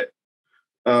yet.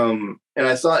 And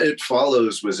I thought It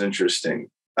Follows was interesting.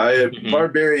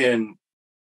 Barbarian,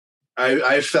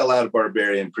 I fell out of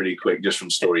Barbarian pretty quick just from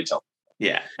storytelling.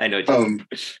 Yeah, I know.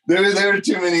 There were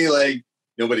too many, like,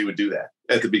 nobody would do that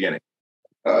at the beginning.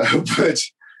 But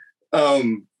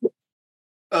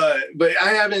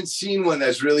I haven't seen one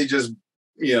that's really just,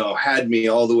 had me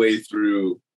all the way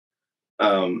through,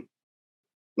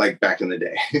 like back in the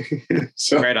day.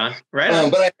 So, right on.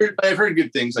 But I've heard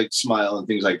good things like Smile and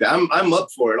things like that. I'm up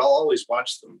for it. I'll always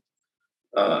watch them.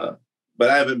 But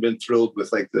I haven't been thrilled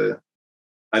with like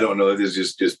I don't know if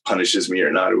this just punishes me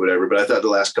or not or whatever, but I thought the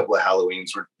last couple of Halloweens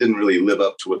didn't really live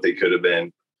up to what they could have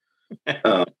been.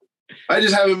 I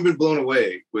just haven't been blown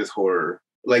away with horror.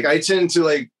 Like I tend to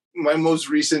like my most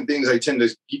recent things, I tend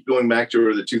to keep going back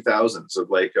to the 2000s of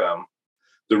like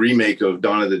the remake of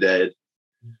Dawn of the Dead.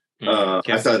 I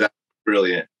thought that was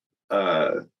brilliant.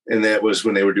 And that was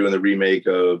when they were doing the remake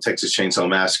of Texas Chainsaw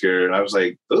Massacre. And I was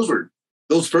like,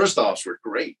 those first offs were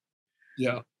great.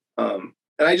 Yeah. And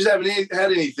I just haven't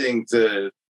had anything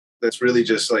that's really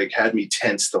just like had me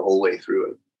tense the whole way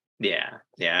through it. Yeah.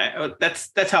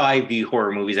 That's how I view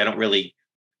horror movies.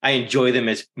 I enjoy them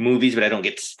as movies, but I don't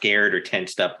get scared or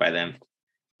tensed up by them.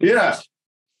 Yeah.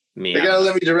 They gotta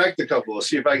let me direct a couple.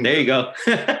 See if I can. There you go.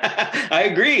 I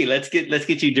agree. Let's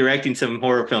get you directing some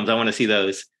horror films. I want to see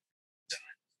those.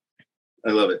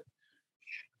 I love it.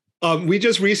 We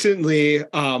just recently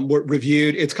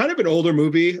reviewed. It's kind of an older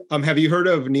movie. Have you heard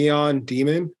of Neon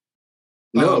Demon?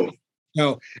 No.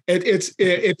 No.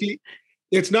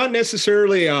 It's not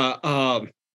necessarily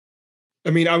I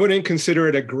mean, I wouldn't consider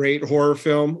it a great horror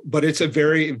film, but it's a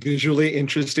very visually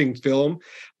interesting film.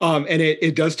 And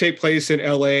it does take place in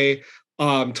LA.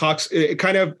 Talks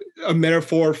kind of a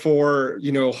metaphor for,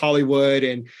 Hollywood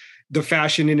and the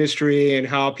fashion industry and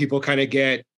how people kind of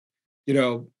get,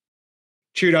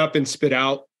 chewed up and spit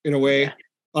out in a way.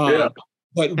 But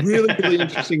really, really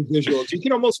interesting visuals. You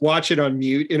can almost watch it on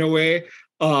mute in a way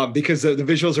because the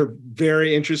visuals are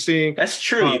very interesting. That's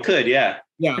true. You could. Yeah.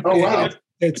 Yeah. Oh, wow.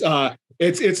 It's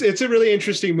a really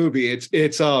interesting movie.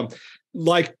 It's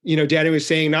like, Danny was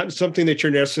saying, not something that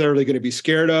you're necessarily going to be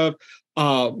scared of,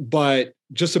 but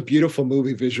just a beautiful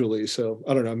movie visually. So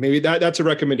I don't know, maybe that's a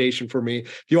recommendation for me.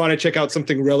 If you want to check out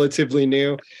something relatively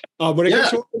new, when it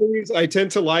comes to movies, I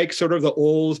tend to like sort of the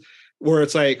old where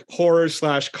it's like horror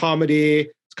 / comedy.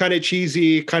 It's kind of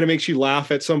cheesy, kind of makes you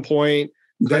laugh at some point.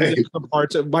 Then there's some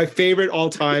parts of my favorite all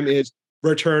time is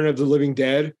Return of the Living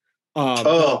Dead.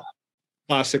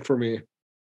 Classic for me.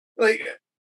 Like, I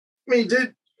mean,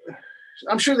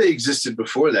 I'm sure they existed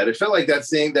before that. It felt like that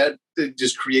thing that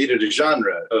just created a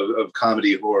genre of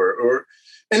comedy horror.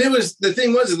 And the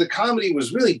thing was the comedy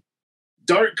was really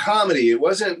dark comedy. It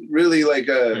wasn't really like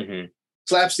a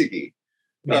slapsticky.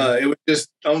 Yeah. It was just,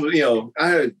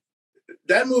 that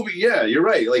movie. Yeah, you're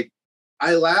right. Like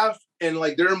I laugh and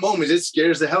like there are moments it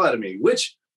scares the hell out of me,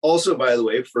 which also, by the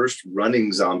way, first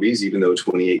running zombies, even though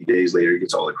 28 days later he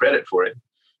gets all the credit for it.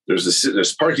 There's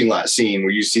this parking lot scene where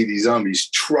you see these zombies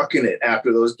trucking it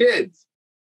after those kids.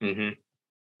 Mm-hmm.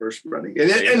 First running.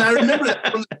 And I remember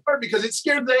that from the start because it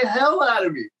scared the hell out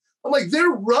of me. I'm like, they're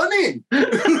running.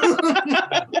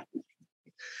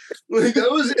 Like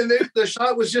that was, and the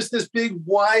shot was just this big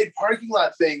wide parking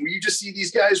lot thing where you just see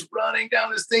these guys running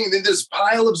down this thing, and then this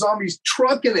pile of zombies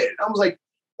trucking it. I was like,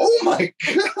 oh my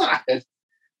God.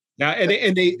 Yeah,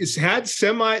 and they had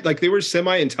they were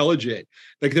semi-intelligent.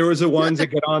 Like there was the ones that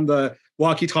get on the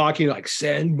walkie-talkie, like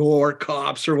send more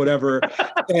cops or whatever.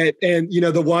 and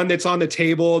the one that's on the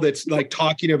table that's like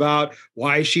talking about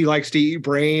why she likes to eat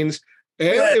brains.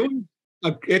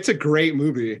 It's a great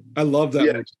movie. I love that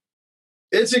movie.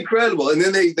 It's incredible. And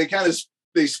then they kind of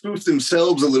spoofed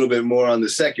themselves a little bit more on the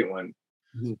second one,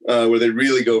 where they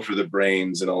really go for the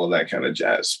brains and all of that kind of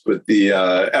jazz. But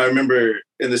I remember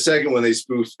in the second one, they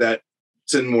spoofed that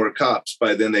send more cops.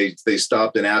 By then they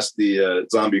stopped and asked the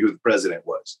zombie who the president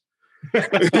was. He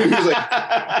was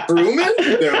like, Truman?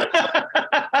 They're like,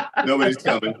 nobody's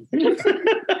coming.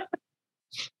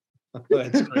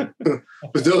 That's great.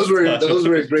 But those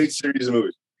were a great series of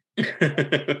movies.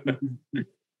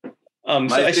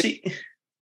 I see.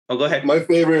 Oh, go ahead. My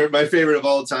favorite of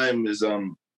all time is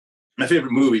my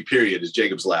favorite movie. Period is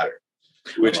Jacob's Ladder,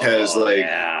 which has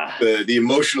the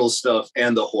emotional stuff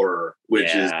and the horror,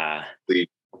 which is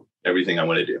everything I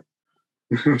want to do.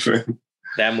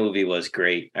 That movie was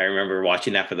great. I remember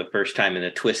watching that for the first time, and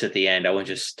the twist at the end. It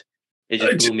just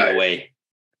blew me away.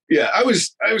 Yeah, I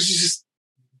was just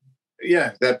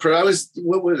I was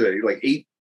what was it, like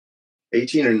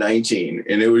 18 or 19,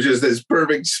 and it was just this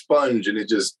perfect sponge, and it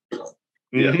just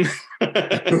and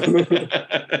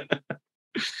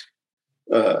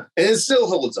it still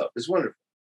holds up. It's wonderful.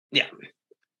 Yeah.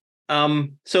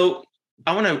 So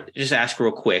I want to just ask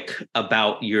real quick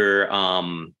about your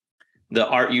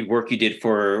the work you did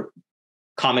for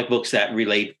comic books that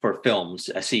relate for films.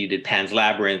 I see you did Pan's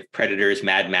Labyrinth, Predators,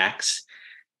 Mad Max.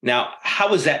 Now, how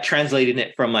was that translating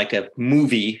it from like a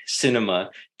movie cinema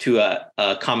to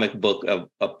a comic book of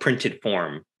a printed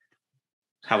form?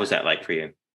 How was that like for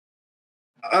you?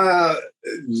 That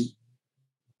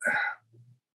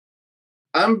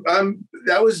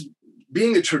was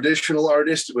being a traditional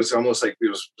artist. It was almost like it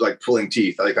was like pulling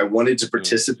teeth. Like I wanted to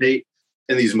participate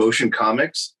in these motion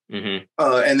comics. And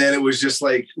then it was just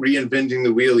like reinventing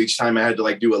the wheel each time I had to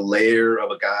like do a layer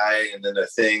of a guy and then a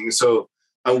thing. So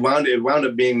it wound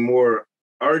up being more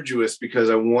arduous because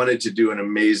I wanted to do an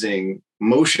amazing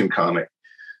motion comic.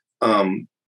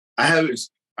 It's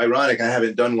ironic, I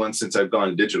haven't done one since I've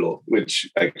gone digital,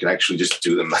 which I could actually just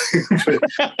do them. But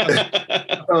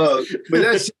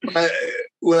that's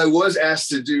when I was asked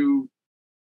to do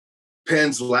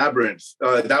Pan's Labyrinth.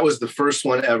 That was the first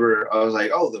one ever. I was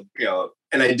like,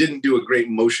 and I didn't do a great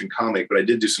motion comic, but I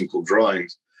did do some cool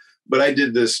drawings. But I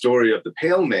did the story of the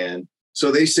Pale Man.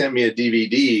 So they sent me a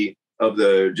DVD of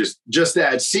the just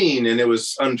that scene, and it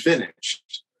was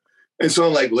unfinished. And so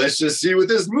I'm like, let's just see what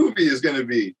this movie is going to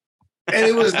be. And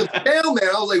it was the Pale Man.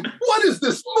 I was like, what is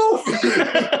this movie?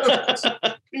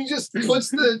 He just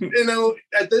puts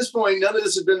at this point, none of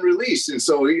this had been released. And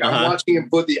so I'm watching him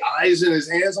put the eyes in his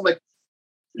hands. I'm like,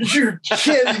 you're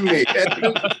kidding me.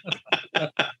 And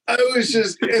I was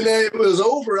just, and then it was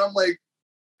over. I'm like,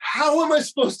 how am I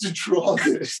supposed to draw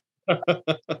this?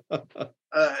 It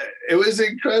was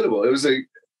incredible. It was a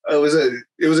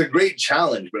great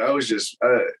challenge, but I was just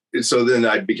so then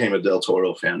I became a Del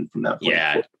Toro fan from that point.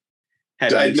 Yeah,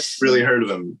 I'd never really heard of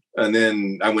him, and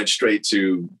then I went straight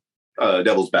to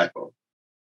Devil's Backbone.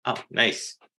 Oh,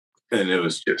 nice! And it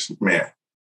was just, man.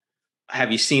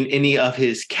 Have you seen any of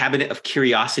his Cabinet of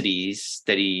Curiosities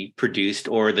that he produced,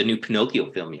 or the new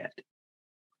Pinocchio film yet?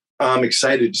 I'm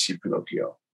excited to see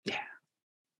Pinocchio. Yeah.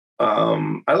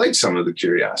 I liked some of the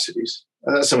curiosities.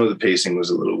 I thought some of the pacing was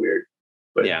a little weird,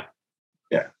 but yeah.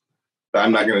 But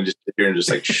I'm not going to just sit here and just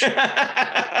like.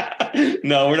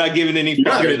 No, we're not giving any. You're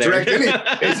not going to direct any.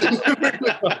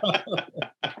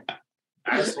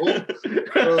 Asshole.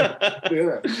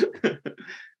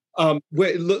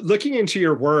 Looking into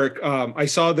your work, I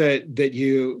saw that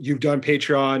you've done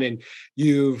Patreon and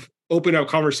you've open up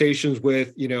conversations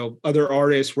with, other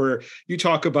artists where you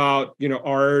talk about,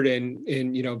 art and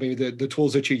maybe the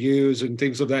tools that you use and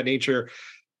things of that nature.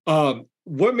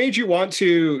 What made you want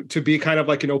to be kind of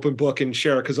like an open book and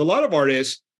share? Because a lot of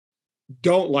artists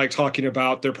don't like talking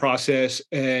about their process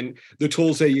and the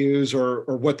tools they use or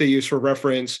what they use for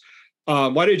reference.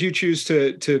 Why did you choose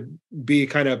to be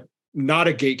kind of not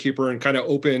a gatekeeper and kind of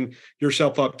open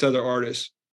yourself up to other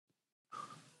artists?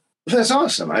 That's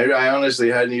awesome. I honestly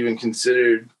hadn't even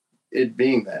considered it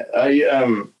being that.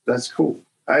 That's cool.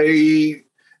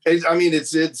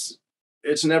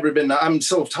 It's never been. I'm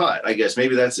self-taught, I guess.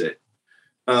 Maybe that's it.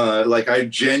 Like I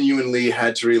genuinely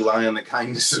had to rely on the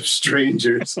kindness of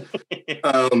strangers.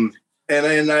 And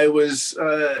and I was,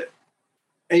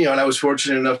 and I was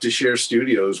fortunate enough to share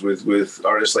studios with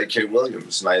artists like Ken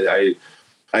Williams, and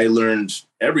I learned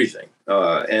everything.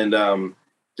 And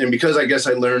because I guess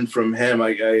I learned from him,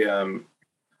 I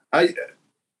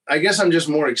guess I'm just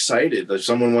more excited. If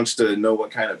someone wants to know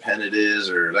what kind of pen it is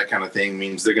or that kind of thing,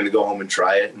 means they're going to go home and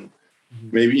try it. And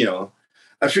maybe,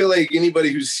 I feel like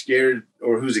anybody who's scared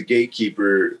or who's a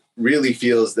gatekeeper really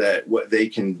feels that what they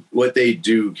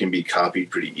do can be copied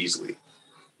pretty easily.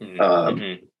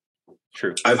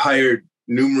 True. I've hired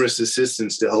numerous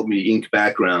assistants to help me ink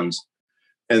backgrounds.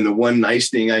 And the one nice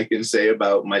thing I can say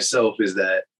about myself is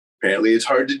that apparently it's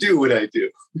hard to do what I do.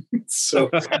 So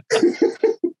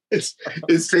it's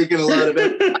taken a lot of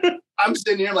it. I'm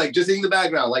sitting here like just in the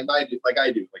background, like I do, like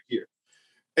here.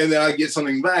 And then I get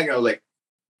something back, and I was like,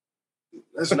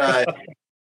 that's not.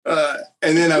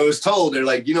 And then I was told, they're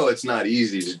like, it's not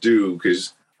easy to do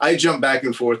because I jump back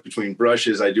and forth between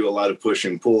brushes. I do a lot of push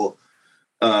and pull.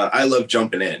 I love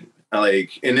jumping in.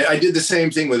 And I did the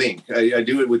same thing with ink. I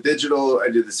do it with digital. I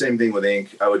did the same thing with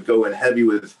ink. I would go in heavy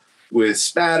with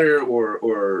spatter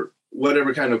or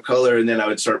whatever kind of color, and then I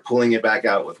would start pulling it back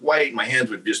out with white. My hands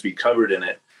would just be covered in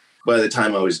it by the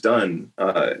time I was done.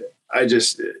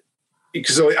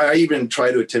 Because I even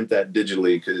try to attempt that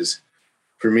digitally, because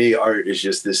for me, art is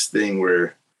just this thing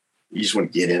where you just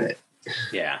want to get in it.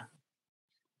 Yeah,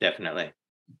 definitely.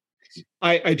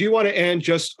 I do want to end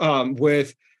just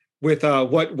with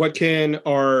what can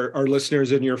our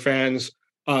listeners and your fans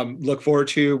look forward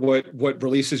to, what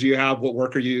releases you have, what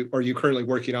work are you currently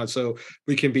working on, so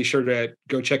we can be sure to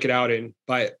go check it out and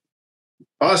buy it.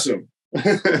 Awesome.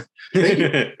 Thank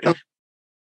you.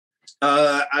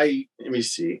 Let me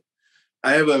see.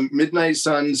 I have a Midnight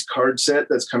Suns card set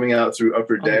that's coming out through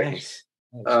Upper Deck. Nice.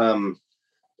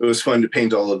 It was fun to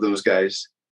paint all of those guys.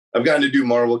 I've gotten to do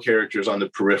Marvel characters on the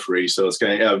periphery, so it's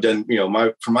kind of, I've done,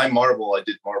 for my Marvel, I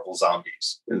did Marvel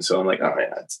zombies, and so I'm like, all right,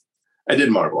 I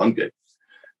did Marvel, I'm good.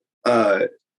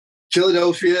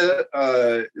 Philadelphia,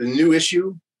 the new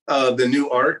issue of the new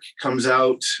arc comes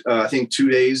out, I think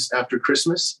 2 days after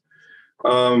Christmas.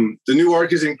 The new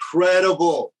arc is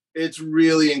incredible. It's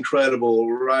really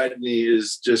incredible. Rodney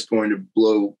is just going to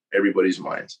blow everybody's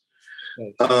minds.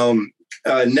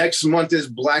 Next month is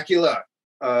Blackula.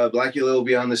 Blackula will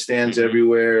be on the stands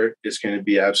everywhere. It's going to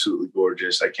be absolutely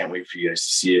gorgeous. I can't wait for you guys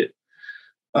to see it.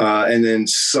 And then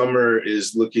summer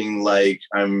is looking like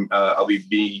I'll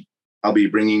be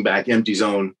bringing back Empty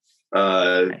Zone,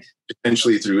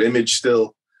 potentially through Image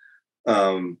still.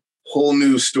 Whole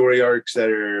new story arcs that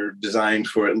are designed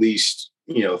for at least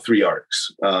 3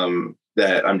 arcs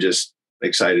that I'm just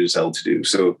excited as hell to do.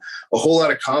 So a whole lot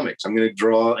of comics. I'm going to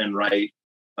draw and write.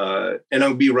 And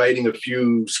I'll be writing a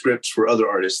few scripts for other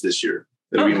artists this year.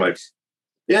 It'll be my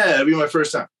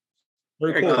first time.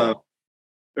 Very cool.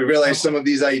 I realize some of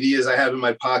these ideas I have in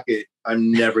my pocket,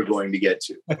 I'm never going to get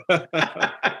to.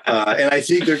 And I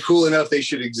think they're cool enough they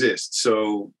should exist.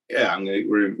 So yeah,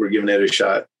 we're giving it a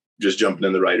shot, just jumping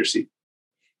in the writer's seat.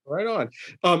 Right on.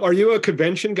 Are you a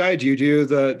convention guy? Do you do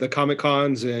the Comic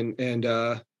Cons and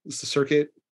the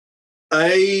circuit?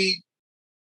 I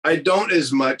don't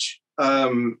as much.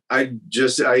 I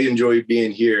enjoy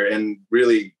being here, and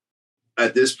really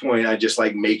at this point I just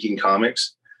like making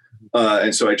comics,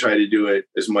 and so I try to do it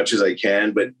as much as I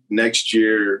can. But next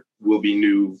year will be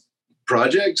new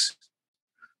projects,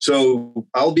 so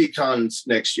I'll be at cons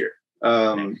next year.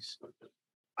 Nice.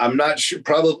 I'm not sure,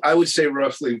 probably I would say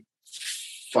roughly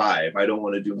 5. I don't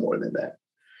want to do more than that,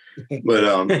 but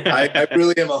I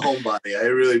really am a homebody. I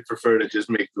really prefer to just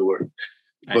make the work.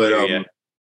 But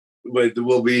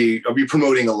I'll be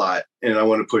promoting a lot, and I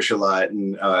want to push a lot,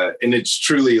 and it's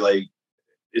truly like,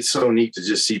 it's so neat to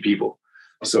just see people.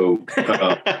 So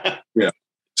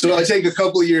so I take a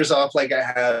couple of years off like I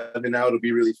have, and now it'll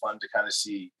be really fun to kind of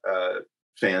see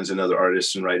fans and other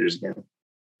artists and writers again.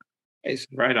 Nice.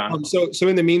 Right on. So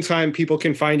in the meantime, people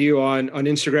can find you on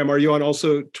Instagram. Are you on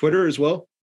also Twitter as well?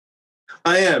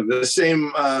 I am the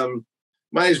same.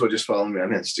 Might as well just follow me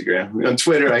on Instagram. On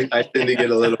Twitter, I tend to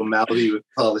get a little mouthy with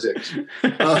politics.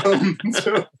 But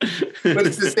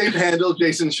it's the same handle,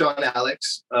 Jason Shawn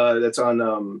Alex. That's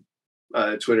on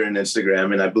Twitter and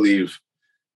Instagram. And I believe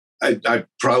I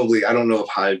don't know if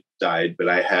Hive died, but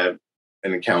I have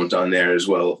an account on there as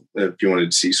well if you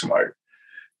wanted to see some art.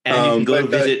 And you can go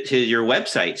visit to your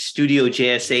website,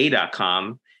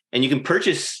 studiojsa.com, and you can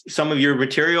purchase some of your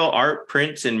material, art,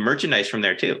 prints, and merchandise from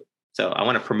there too. So I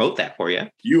want to promote that for you.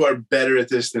 You are better at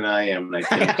this than I am, I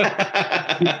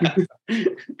think.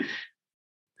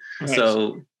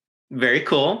 So very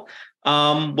cool.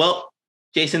 Well,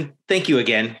 Jason, thank you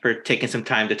again for taking some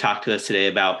time to talk to us today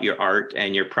about your art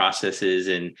and your processes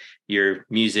and your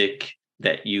music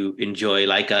that you enjoy,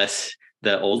 like us,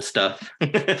 the old stuff.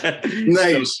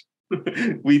 Nice.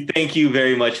 We thank you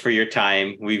very much for your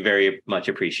time. We very much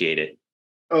appreciate it.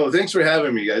 Oh, thanks for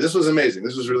having me, guys. This was amazing.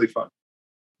 This was really fun.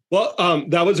 Well,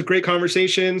 that was a great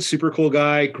conversation. Super cool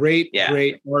guy. Great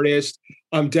artist.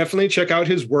 Definitely check out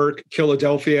his work,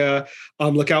 Philadelphia.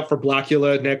 Look out for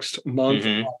Blackula next month.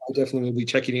 Mm-hmm. I'll definitely be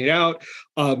checking it out.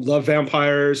 Love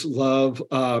vampires. Love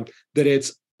that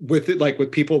it's with it, like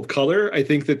with people of color. I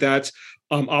think that's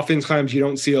oftentimes you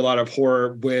don't see a lot of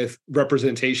horror with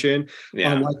representation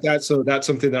like that. So that's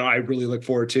something that I really look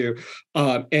forward to.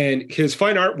 And his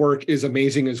fine artwork is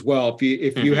amazing as well.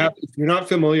 If you're not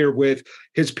familiar with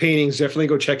his paintings, definitely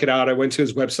go check it out. I went to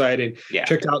his website and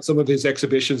checked out some of his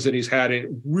exhibitions that he's had,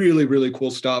 and really, really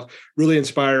cool stuff, really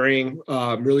inspiring,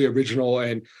 really original,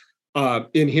 and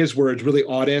in his words, really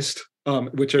honest,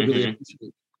 which I really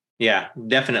appreciate. Yeah,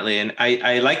 definitely. And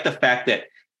I like the fact that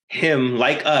him,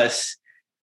 like us,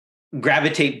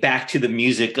 gravitate back to the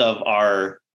music of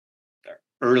our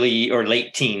early or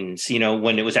late teens,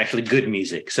 when it was actually good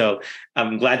music. So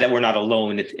I'm glad that we're not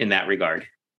alone in that regard.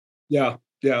 Yeah.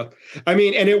 Yeah. I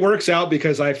mean, and it works out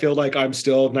because I feel like I'm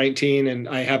still 19 and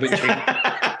I haven't changed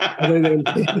other than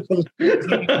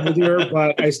older,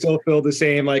 but I still feel the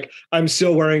same. Like I'm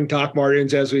still wearing Doc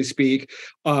Martens as we speak.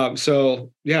 So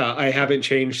yeah, I haven't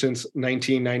changed since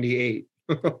 1998.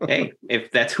 Hey, if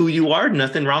that's who you are,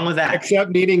 nothing wrong with that.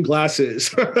 Except needing glasses.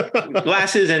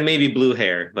 Glasses and maybe blue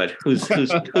hair, but who's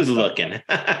looking?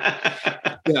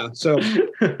 Yeah. So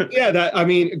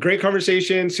yeah, great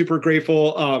conversation. Super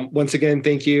grateful. Once again,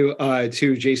 thank you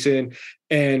to Jason.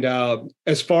 And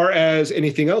as far as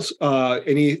anything else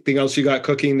you got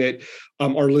cooking that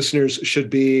our listeners should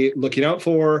be looking out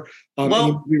for?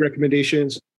 Any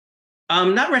recommendations?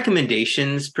 Not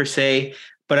recommendations per se.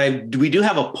 But we do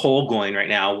have a poll going right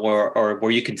now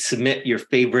where you can submit your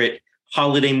favorite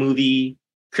holiday movie,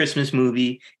 Christmas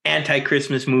movie,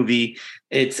 anti-Christmas movie.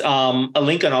 It's a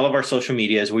link on all of our social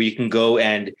medias where you can go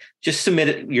and just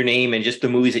submit your name and just the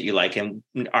movies that you like. And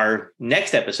our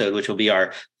next episode, which will be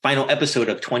our final episode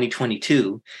of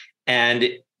 2022,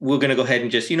 and we're going to go ahead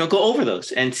and just, go over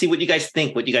those and see what you guys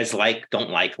think, what you guys like, don't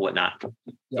like, whatnot.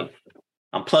 Yeah.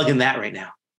 I'm plugging that right now.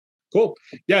 Cool.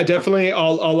 Yeah, definitely.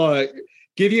 I'll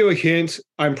give you a hint.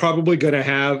 I'm probably going to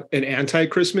have an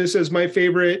anti-Christmas as my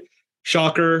favorite.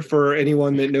 Shocker for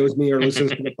anyone that knows me or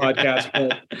listens to the podcast.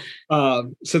 But,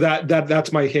 so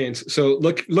that's my hint. So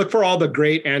look for all the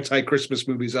great anti-Christmas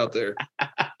movies out there.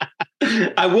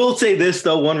 I will say this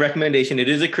though, one recommendation. It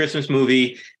is a Christmas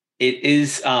movie. It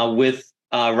is with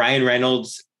Ryan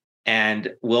Reynolds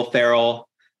and Will Ferrell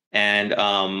and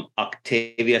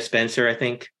Octavia Spencer, I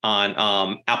think,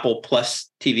 on Apple Plus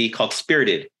TV, called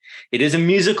Spirited. It is a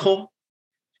musical,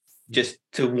 just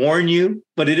to warn you,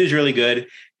 but it is really good.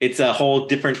 It's a whole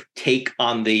different take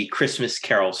on the Christmas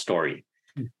Carol story.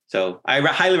 So I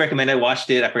highly recommend it. I watched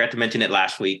it. I forgot to mention it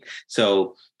last week.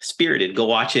 So Spirited, go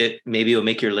watch it. Maybe it'll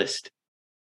make your list.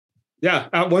 Yeah.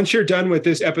 Once you're done with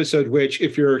this episode, which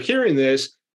if you're hearing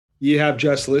this, you have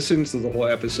just listened to the whole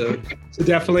episode. So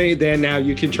definitely then now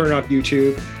you can turn off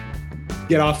YouTube,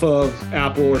 get off of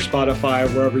Apple or Spotify,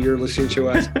 wherever you're listening to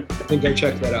us. I think I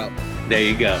checked that out. There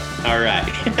you go. All right.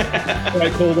 All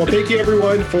right, cool. Well, thank you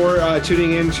everyone for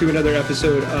tuning in to another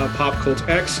episode of Pop Cult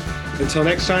X. Until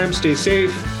next time, stay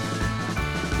safe.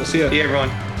 We'll see you. See you,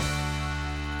 everyone.